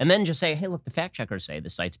checkers and then just say, hey, look, the fact checkers say the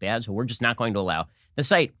site's bad, so we're just not going to allow the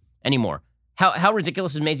site anymore. How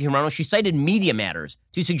ridiculous is Mazie Hirono? She cited Media Matters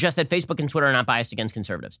to suggest that Facebook and Twitter are not biased against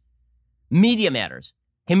conservatives. Media Matters.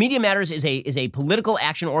 Okay, Media Matters is a political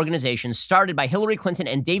action organization started by Hillary Clinton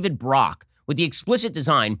and David Brock with the explicit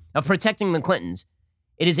design of protecting the Clintons.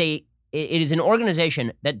 It is an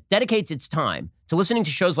organization that dedicates its time to listening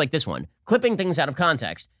to shows like this one, clipping things out of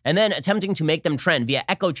context, and then attempting to make them trend via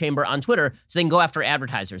echo chamber on Twitter so they can go after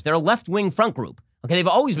advertisers. They're a left-wing front group. Okay, they've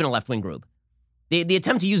always been a left-wing group. The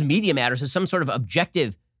attempt to use Media Matters as some sort of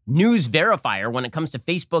objective news verifier when it comes to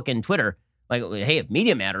Facebook and Twitter, like, hey, if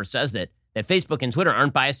Media Matters says that Facebook and Twitter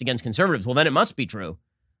aren't biased against conservatives, well, then it must be true.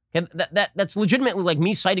 Okay, that's legitimately like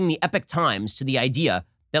me citing the Epoch Times to the idea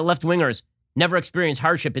that left-wingers never experience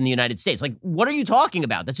hardship in the United States. Like, what are you talking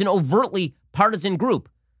about? That's an overtly partisan group.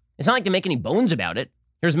 It's not like they make any bones about it.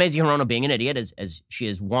 Here's Mazie Hirono being an idiot, as she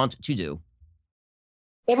is wont to do.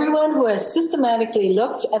 Everyone who has systematically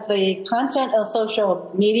looked at the content of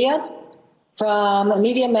social media, from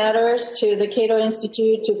Media Matters to the Cato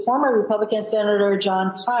Institute to former Republican Senator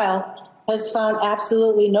John Kyle, has found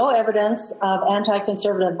absolutely no evidence of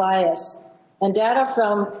anti-conservative bias. And data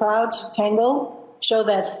from CrowdTangle show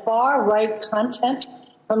that far-right content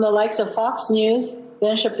from the likes of Fox News,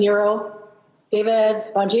 Ben Shapiro, David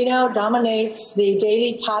Bongino dominates the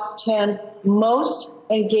daily top 10 most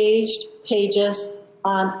engaged pages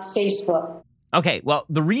on Facebook. Okay, well,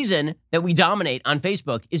 the reason that we dominate on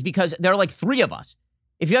Facebook is because there are like three of us.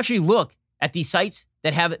 If you actually look at the sites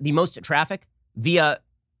that have the most traffic via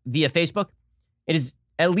Facebook, it is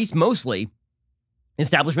at least mostly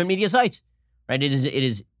establishment media sites, right? It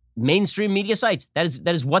is mainstream media sites. That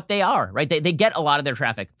is what they are, right? They get a lot of their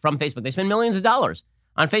traffic from Facebook. They spend millions of dollars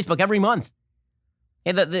on Facebook every month.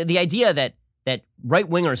 And the idea that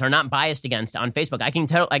right-wingers are not biased against on Facebook, I can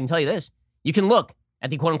tell you this. You can look at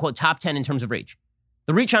the quote-unquote top 10 in terms of reach.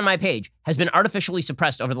 The reach on my page has been artificially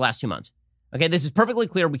suppressed over the last 2 months. Okay, this is perfectly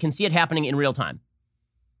clear. We can see it happening in real time.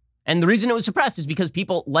 And the reason it was suppressed is because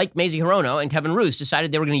people like Mazie Hirono and Kevin Roose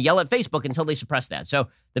decided they were going to yell at Facebook until they suppressed that. So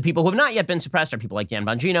the people who have not yet been suppressed are people like Dan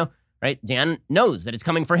Bongino, right? Dan knows that it's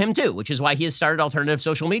coming for him too, which is why he has started alternative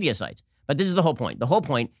social media sites. But this is the whole point. The whole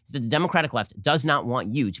point is that the Democratic left does not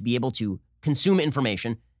want you to be able to consume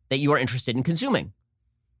information that you are interested in consuming.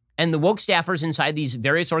 And the woke staffers inside these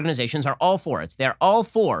various organizations are all for it. They're all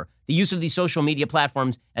for the use of these social media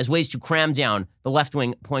platforms as ways to cram down the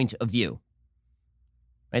left-wing point of view.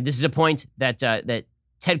 Right? This is a point that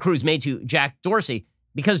Ted Cruz made to Jack Dorsey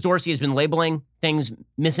because Dorsey has been labeling things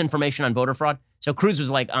misinformation on voter fraud. So Cruz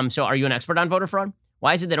was like, so are you an expert on voter fraud?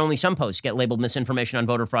 Why is it that only some posts get labeled misinformation on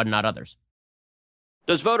voter fraud and not others?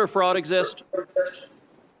 Does voter fraud exist?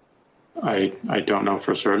 I don't know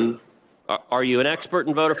for certain. Are you an expert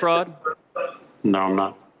in voter fraud? No, I'm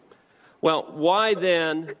not. Well, why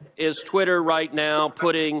then is Twitter right now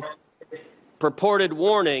putting purported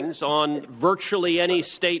warnings on virtually any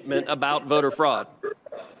statement about voter fraud?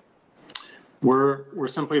 We're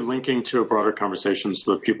simply linking to a broader conversation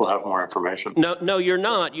so that people have more information. No, you're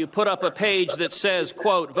not. You put up a page that says,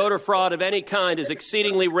 quote, voter fraud of any kind is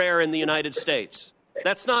exceedingly rare in the United States.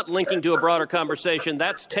 That's not linking to a broader conversation.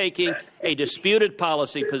 That's taking a disputed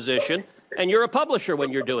policy position, and you're a publisher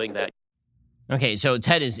when you're doing that. Okay, so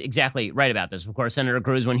Ted is exactly right about this. Of course, Senator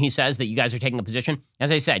Cruz, when he says that you guys are taking a position, as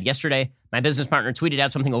I said, yesterday, my business partner tweeted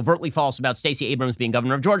out something overtly false about Stacey Abrams being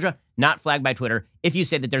governor of Georgia, not flagged by Twitter. If you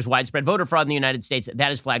say that there's widespread voter fraud in the United States,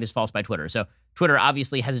 that is flagged as false by Twitter. So Twitter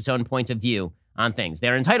obviously has its own point of view on things.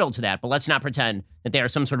 They're entitled to that, but let's not pretend that they are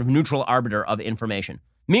some sort of neutral arbiter of information.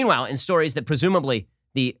 Meanwhile, in stories that presumably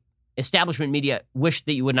the establishment media wish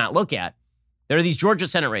that you would not look at, there are these Georgia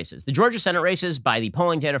Senate races. The Georgia Senate races, by the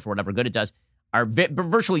polling data, for whatever good it does, are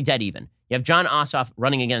virtually dead even. You have Jon Ossoff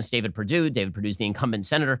running against David Perdue. David Perdue's the incumbent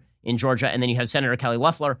senator in Georgia. And then you have Senator Kelly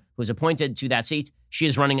Loeffler, who's appointed to that seat. She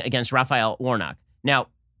is running against Raphael Warnock. Now,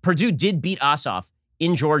 Perdue did beat Ossoff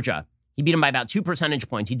in Georgia. He beat him by about 2 percentage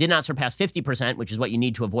points. He did not surpass 50%, which is what you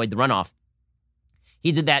need to avoid the runoff.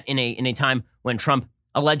 He did that in a time when Trump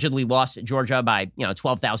allegedly lost Georgia by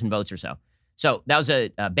 12,000 votes or so. So that was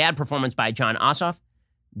a bad performance by Jon Ossoff.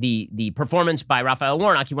 The performance by Raphael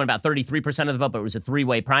Warnock, he won about 33% of the vote, but it was a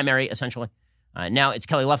three-way primary, essentially. Now it's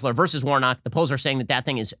Kelly Loeffler versus Warnock. The polls are saying that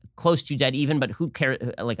thing is close to dead even, but who cares?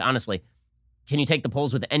 Like, honestly, can you take the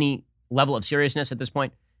polls with any level of seriousness at this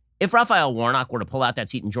point? If Raphael Warnock were to pull out that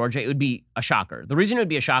seat in Georgia, it would be a shocker. The reason it would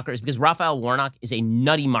be a shocker is because Raphael Warnock is a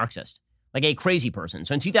nutty Marxist, like a crazy person.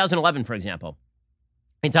 So in 2011, for example,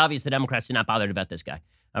 it's obvious the Democrats did not bother to vet this guy.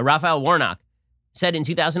 Raphael Warnock said in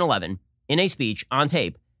 2011, in a speech on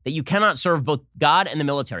tape, that you cannot serve both God and the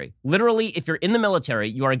military. Literally, if you're in the military,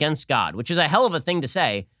 you are against God, which is a hell of a thing to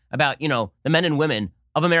say about, the men and women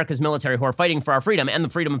of America's military who are fighting for our freedom and the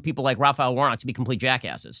freedom of people like Raphael Warnock to be complete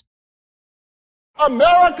jackasses.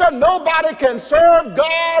 America, nobody can serve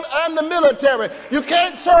God and the military. You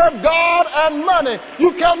can't serve God and money.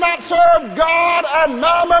 You cannot serve God and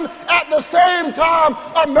mammon at the same time.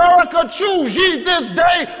 America, choose ye this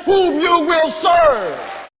day whom you will serve.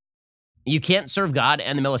 You can't serve God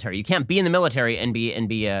and the military. You can't be in the military and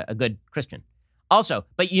be a good Christian. Also,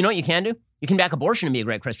 but you know what you can do? You can back abortion and be a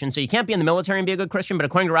great Christian. So you can't be in the military and be a good Christian, but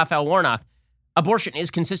according to Raphael Warnock, abortion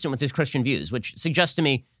is consistent with his Christian views, which suggests to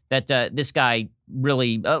me that this guy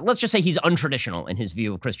really, let's just say he's untraditional in his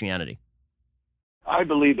view of Christianity. I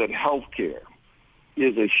believe that health care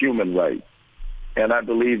is a human right. And I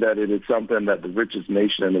believe that it is something that the richest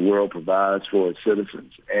nation in the world provides for its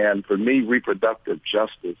citizens. And for me, reproductive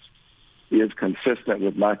justice is consistent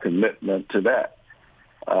with my commitment to that.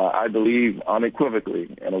 I believe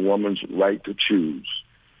unequivocally in a woman's right to choose,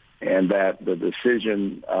 and that the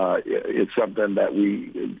decision is something that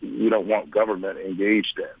we don't want government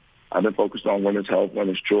engaged in. I've been focused on women's health,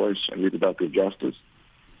 women's choice, and reproductive justice.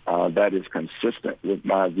 That is consistent with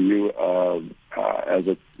my view as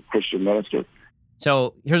a Christian minister.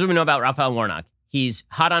 So here's what we know about Raphael Warnock. He's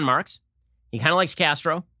hot on Marx. He kind of likes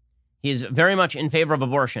Castro. He is very much in favor of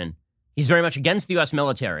abortion. He's very much against the U.S.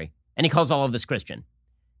 military, and he calls all of this Christian.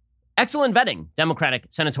 Excellent vetting, Democratic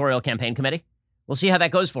Senatorial Campaign Committee. We'll see how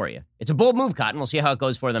that goes for you. It's a bold move, Cotton. We'll see how it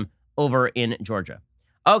goes for them over in Georgia.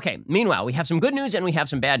 Okay, meanwhile, we have some good news and we have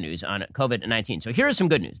some bad news on COVID-19. So here is some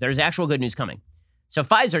good news. There's actual good news coming. So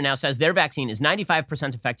Pfizer now says their vaccine is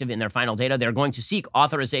 95% effective in their final data. They're going to seek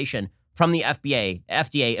authorization from the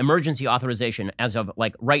FDA, emergency authorization as of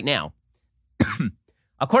right now.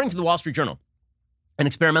 According to the Wall Street Journal, an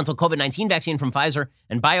experimental COVID-19 vaccine from Pfizer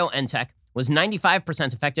and BioNTech was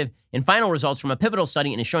 95% effective in final results from a pivotal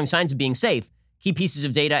study and is showing signs of being safe. Key pieces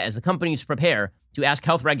of data as the companies prepare to ask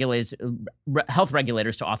health regulators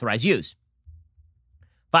to authorize use.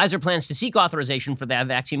 Pfizer plans to seek authorization for that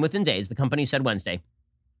vaccine within days, the company said Wednesday,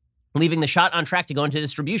 leaving the shot on track to go into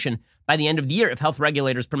distribution by the end of the year if health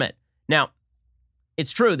regulators permit. Now,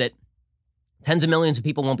 it's true that tens of millions of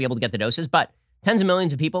people won't be able to get the doses, but tens of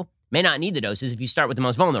millions of people may not need the doses if you start with the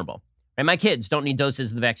most vulnerable. Right? My kids don't need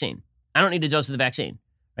doses of the vaccine. I don't need a dose of the vaccine.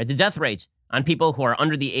 Right? The death rates on people who are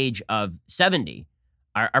under the age of 70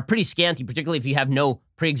 are pretty scanty, particularly if you have no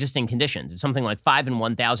pre-existing conditions. It's something like 5 in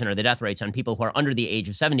 1,000 are the death rates on people who are under the age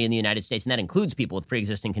of 70 in the United States, and that includes people with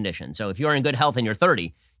pre-existing conditions. So if you're in good health and you're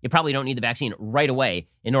 30, you probably don't need the vaccine right away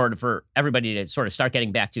in order for everybody to sort of start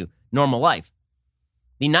getting back to normal life.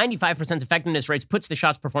 The 95% effectiveness rates puts the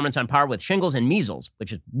shot's performance on par with shingles and measles,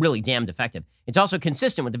 which is really damned effective. It's also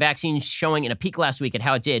consistent with the vaccine showing in a peek last week at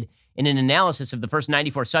how it did in an analysis of the first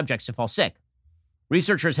 94 subjects to fall sick.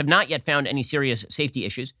 Researchers have not yet found any serious safety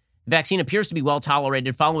issues. The vaccine appears to be well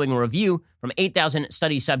tolerated following a review from 8,000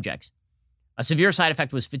 study subjects. A severe side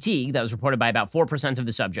effect was fatigue that was reported by about 4% of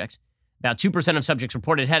the subjects. About 2% of subjects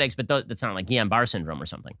reported headaches, but that's not like Guillain-Barré syndrome or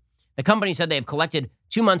something. The company said they have collected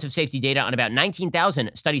 2 months of safety data on about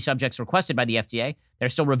 19,000 study subjects requested by the FDA. They're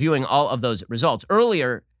still reviewing all of those results.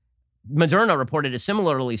 Earlier, Moderna reported a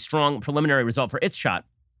similarly strong preliminary result for its shot,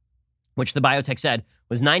 which the biotech said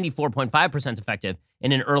was 94.5% effective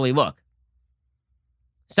in an early look.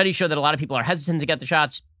 Studies show that a lot of people are hesitant to get the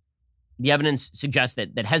shots. The evidence suggests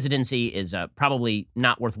that hesitancy is probably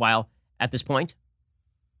not worthwhile at this point.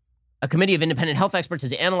 A committee of independent health experts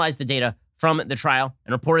has analyzed the data from the trial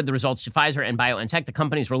and reported the results to Pfizer and BioNTech. The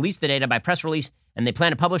companies released the data by press release, and they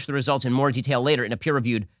plan to publish the results in more detail later in a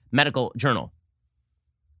peer-reviewed medical journal.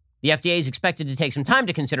 The FDA is expected to take some time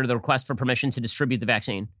to consider the request for permission to distribute the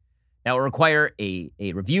vaccine. That will require a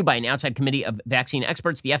review by an outside committee of vaccine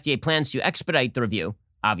experts. The FDA plans to expedite the review,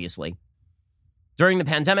 obviously. During the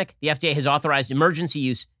pandemic, the FDA has authorized emergency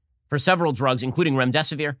use for several drugs, including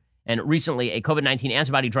remdesivir, and recently a COVID-19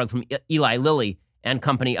 antibody drug from Eli Lilly and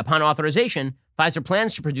Company. Upon authorization, Pfizer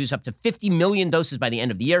plans to produce up to 50 million doses by the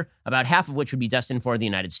end of the year, about half of which would be destined for the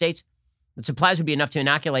United States. The supplies would be enough to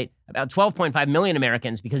inoculate about 12.5 million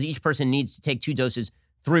Americans because each person needs to take 2 doses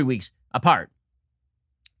 3 weeks apart.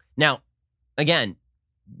 Now, again,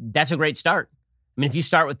 that's a great start. I mean, if you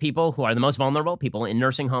start with people who are the most vulnerable, people in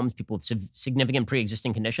nursing homes, people with significant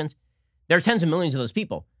pre-existing conditions, there are tens of millions of those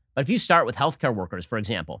people. But if you start with healthcare workers, for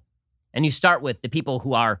example, and you start with the people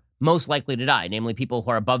who are most likely to die, namely people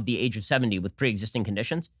who are above the age of 70 with pre-existing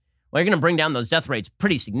conditions, well, you're going to bring down those death rates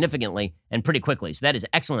pretty significantly and pretty quickly. So that is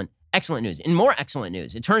excellent, excellent news. In more excellent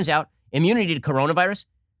news, it turns out immunity to coronavirus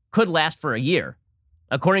could last for a year.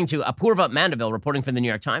 According to Apurva Mandaville, reporting for the New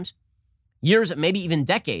York Times, years, maybe even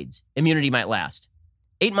decades, immunity might last.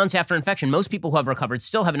 8 months after infection, most people who have recovered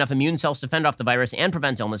still have enough immune cells to fend off the virus and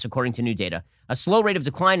prevent illness, according to new data. A slow rate of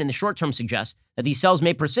decline in the short term suggests that these cells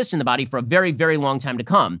may persist in the body for a very, very long time to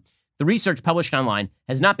come. The research published online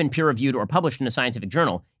has not been peer-reviewed or published in a scientific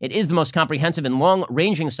journal. It is the most comprehensive and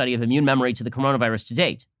long-ranging study of immune memory to the coronavirus to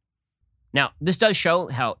date. Now, this does show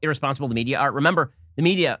how irresponsible the media are. Remember, the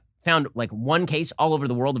media found like one case all over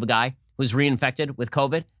the world of a guy who was reinfected with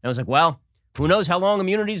COVID. And I was like, well, who knows how long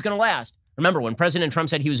immunity is going to last? Remember when President Trump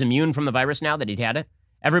said he was immune from the virus now that he'd had it?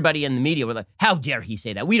 Everybody in the media were like, how dare he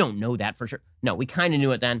say that? We don't know that for sure. No, we kind of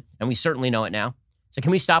knew it then, and we certainly know it now. So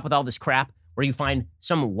can we stop with all this crap where you find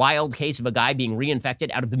some wild case of a guy being reinfected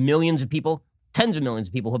out of the millions of people, tens of millions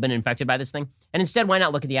of people who have been infected by this thing? And instead, why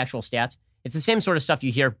not look at the actual stats? It's the same sort of stuff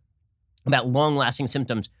you hear about long-lasting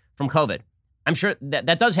symptoms from COVID. I'm sure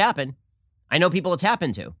that does happen. I know people it's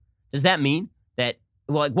happened to. Does that mean that,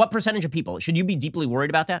 well, like what percentage of people, should you be deeply worried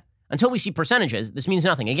about that? Until we see percentages, this means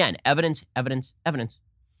nothing. Again, evidence, evidence, evidence.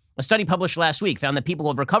 A study published last week found that people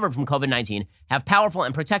who have recovered from COVID-19 have powerful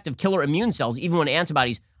and protective killer immune cells even when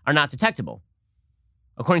antibodies are not detectable.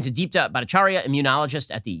 According to Deepta Bhattacharya,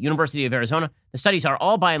 immunologist at the University of Arizona, the studies are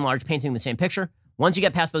all by and large painting the same picture. Once you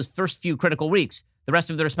get past those first few critical weeks, the rest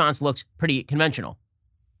of the response looks pretty conventional.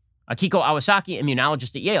 Akiko Awasaki,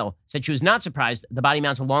 immunologist at Yale, said she was not surprised the body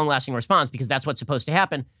mounts a long-lasting response because that's what's supposed to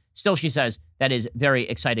happen. Still, she says that is very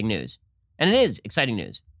exciting news. And it is exciting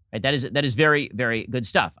news, right? That is very, very good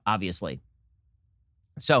stuff, obviously.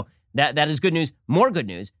 So that is good news. More good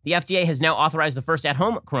news, the FDA has now authorized the first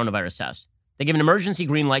at-home coronavirus test. They give an emergency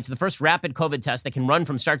green light to the first rapid COVID test that can run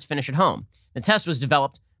from start to finish at home. The test was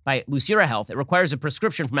developed by Lucira Health. It requires a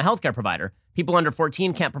prescription from a healthcare provider. People under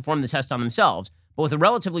 14 can't perform the test on themselves. But with a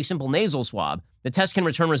relatively simple nasal swab, the test can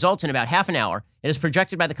return results in about half an hour. It is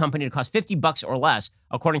projected by the company to cost $50 or less,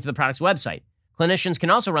 according to the product's website. Clinicians can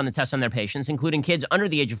also run the test on their patients, including kids under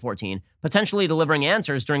the age of 14, potentially delivering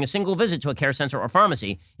answers during a single visit to a care center or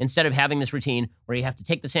pharmacy, instead of having this routine where you have to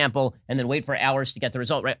take the sample and then wait for hours to get the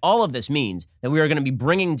result, right? All of this means that we are going to be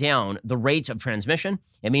bringing down the rates of transmission.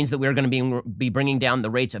 It means that we're going to be bringing down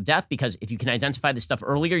the rates of death, because if you can identify this stuff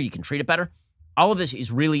earlier, you can treat it better. All of this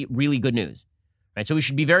is really, really good news. Right, so we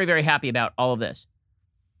should be very, very happy about all of this.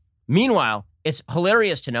 Meanwhile, it's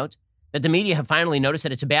hilarious to note that the media have finally noticed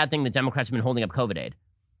that it's a bad thing that Democrats have been holding up COVID aid.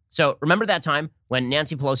 So remember that time when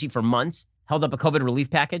Nancy Pelosi for months held up a COVID relief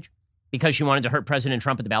package because she wanted to hurt President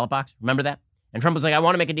Trump at the ballot box? Remember that? And Trump was like, I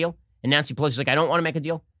want to make a deal. And Nancy Pelosi was like, I don't want to make a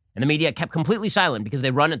deal. And the media kept completely silent because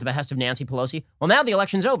they run at the behest of Nancy Pelosi. Well, now the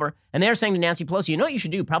election's over, and they're saying to Nancy Pelosi, you know what you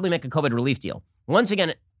should do? Probably make a COVID relief deal. Once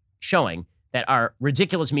again, showing that our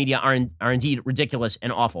ridiculous media are indeed ridiculous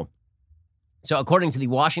and awful. So according to the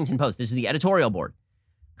Washington Post, this is the editorial board,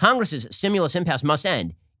 Congress's stimulus impasse must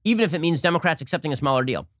end, even if it means Democrats accepting a smaller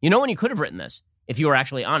deal. You know when you could have written this, if you were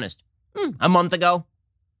actually honest? A month ago.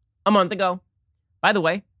 A month ago. By the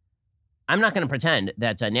way, I'm not going to pretend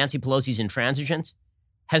that Nancy Pelosi's intransigence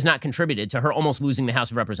has not contributed to her almost losing the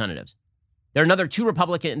House of Representatives. There are another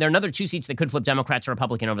two seats that could flip Democrat to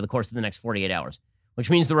Republican over the course of the next 48 hours, which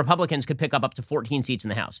means the Republicans could pick up to 14 seats in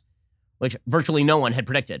the House, which virtually no one had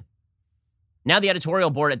predicted. Now the editorial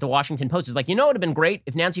board at the Washington Post is like, it would have been great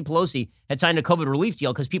if Nancy Pelosi had signed a COVID relief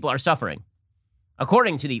deal because people are suffering.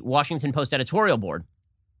 According to the Washington Post editorial board,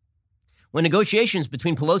 when negotiations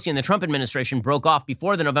between Pelosi and the Trump administration broke off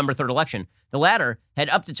before the November 3rd election, the latter had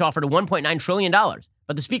upped its offer to $1.9 trillion,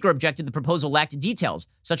 but the speaker objected the proposal lacked details,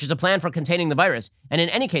 such as a plan for containing the virus, and in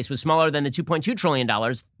any case was smaller than the $2.2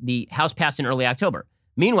 trillion the House passed in early October.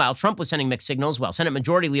 Meanwhile, Trump was sending mixed signals, while Senate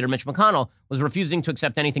Majority Leader Mitch McConnell was refusing to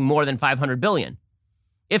accept anything more than $500 billion.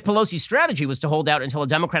 If Pelosi's strategy was to hold out until a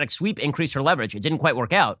Democratic sweep increased her leverage, it didn't quite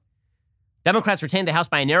work out. Democrats retained the House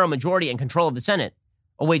by a narrow majority and control of the Senate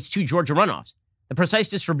awaits 2 Georgia runoffs. The precise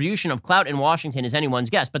distribution of clout in Washington is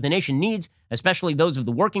anyone's guess, but the nation needs, especially those of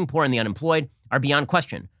the working poor and the unemployed, are beyond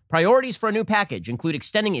question. Priorities for a new package include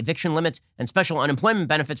extending eviction limits and special unemployment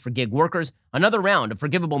benefits for gig workers, another round of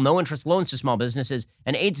forgivable no-interest loans to small businesses,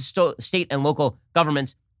 and aid to state and local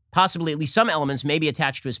governments. Possibly at least some elements may be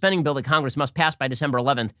attached to a spending bill that Congress must pass by December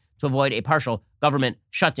 11th to avoid a partial government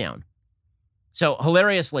shutdown. So,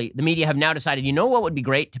 hilariously, the media have now decided, what would be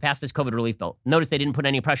great to pass this COVID relief bill? Notice they didn't put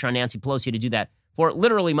any pressure on Nancy Pelosi to do that for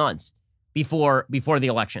literally months before the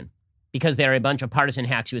election, because they're a bunch of partisan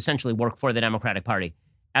hacks who essentially work for the Democratic Party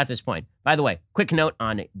at this point. By the way, quick note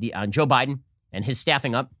on Joe Biden and his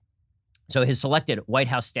staffing up. So his selected White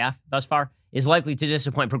House staff thus far is likely to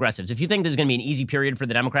disappoint progressives. If you think this is going to be an easy period for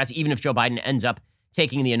the Democrats, even if Joe Biden ends up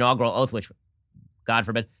taking the inaugural oath, which, God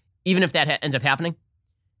forbid, even if that ends up happening,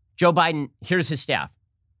 Joe Biden, here's his staff.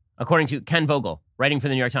 According to Ken Vogel, writing for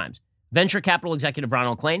the New York Times, venture capital executive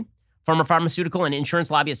Ronald Klain, former pharmaceutical and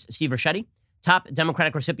insurance lobbyist Steve Ricchetti, top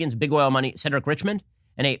Democratic recipients big oil money Cedric Richmond,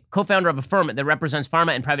 and a co-founder of a firm that represents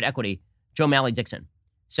pharma and private equity, Joe Malley Dixon.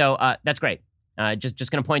 So that's great.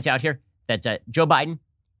 Just going to point out here that Joe Biden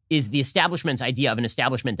is the establishment's idea of an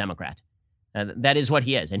establishment Democrat. That is what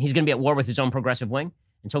he is. And he's going to be at war with his own progressive wing.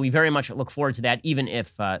 And so we very much look forward to that, even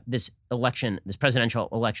if this presidential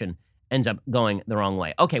election, ends up going the wrong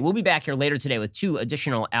way. Okay, we'll be back here later today with 2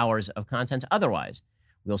 additional hours of content. Otherwise,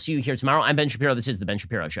 we'll see you here tomorrow. I'm Ben Shapiro. This is The Ben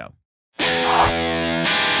Shapiro Show.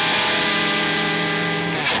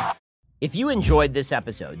 If you enjoyed this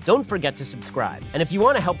episode, don't forget to subscribe. And if you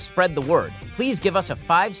want to help spread the word, please give us a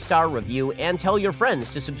 5-star review and tell your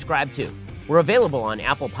friends to subscribe too. We're available on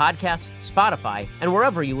Apple Podcasts, Spotify, and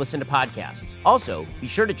wherever you listen to podcasts. Also, be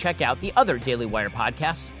sure to check out the other Daily Wire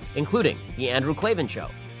podcasts, including The Andrew Klavan Show,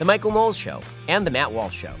 The Michael Knowles Show, and The Matt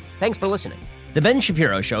Walsh Show. Thanks for listening. The Ben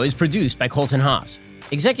Shapiro Show is produced by Colton Haas.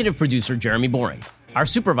 Executive producer Jeremy Boring. Our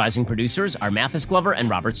supervising producers are Mathis Glover and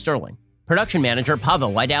Robert Sterling. Production manager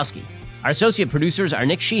Pavel Wydowski. Our associate producers are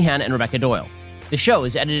Nick Sheehan and Rebecca Doyle. The show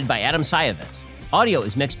is edited by Adam Sayevitz. Audio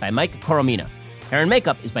is mixed by Mike Coromina. Hair and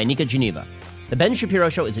makeup is by Nika Geneva. The Ben Shapiro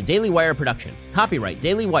Show is a Daily Wire production. Copyright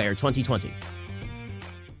Daily Wire 2020.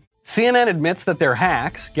 CNN admits that they're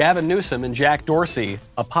hacks. Gavin Newsom and Jack Dorsey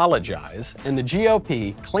apologize. And the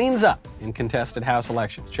GOP cleans up in contested House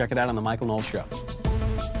elections. Check it out on The Michael Knowles Show.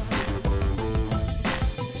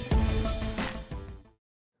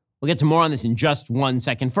 We'll get to more on this in just 1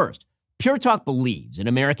 second. First, Pure Talk believes in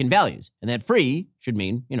American values, and that free should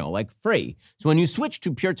mean, like free. So when you switch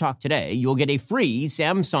to Pure Talk today, you'll get a free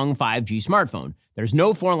Samsung 5G smartphone. There's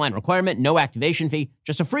no foreign-line requirement, no activation fee,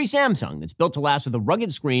 just a free Samsung that's built to last with a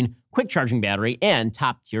rugged screen, quick charging battery, and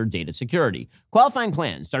top-tier data security. Qualifying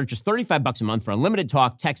plans start at just $35 a month for unlimited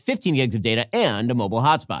talk, text, 15 gigs of data, and a mobile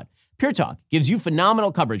hotspot. Pure Talk gives you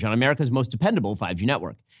phenomenal coverage on America's most dependable 5G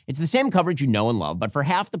network. It's the same coverage you know and love, but for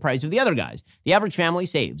half the price of the other guys. The average family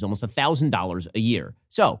saves almost $1,000 a year.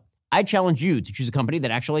 So I challenge you to choose a company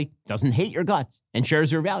that actually doesn't hate your guts and shares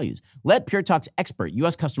your values. Let Pure Talk's expert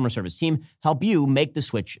U.S. customer service team help you make the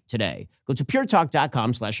switch today. Go to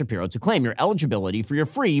puretalk.com/Shapiro to claim your eligibility for your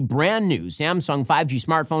free brand new Samsung 5G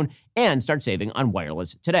smartphone and start saving on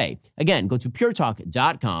wireless today. Again, go to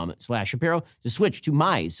puretalk.com/Shapiro to switch to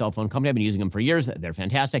my cell phone company. I've been using them for years. They're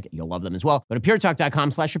fantastic. You'll love them as well. Go to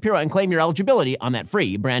puretalk.com/Shapiro and claim your eligibility on that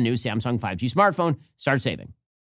free brand new Samsung 5G smartphone. Start saving.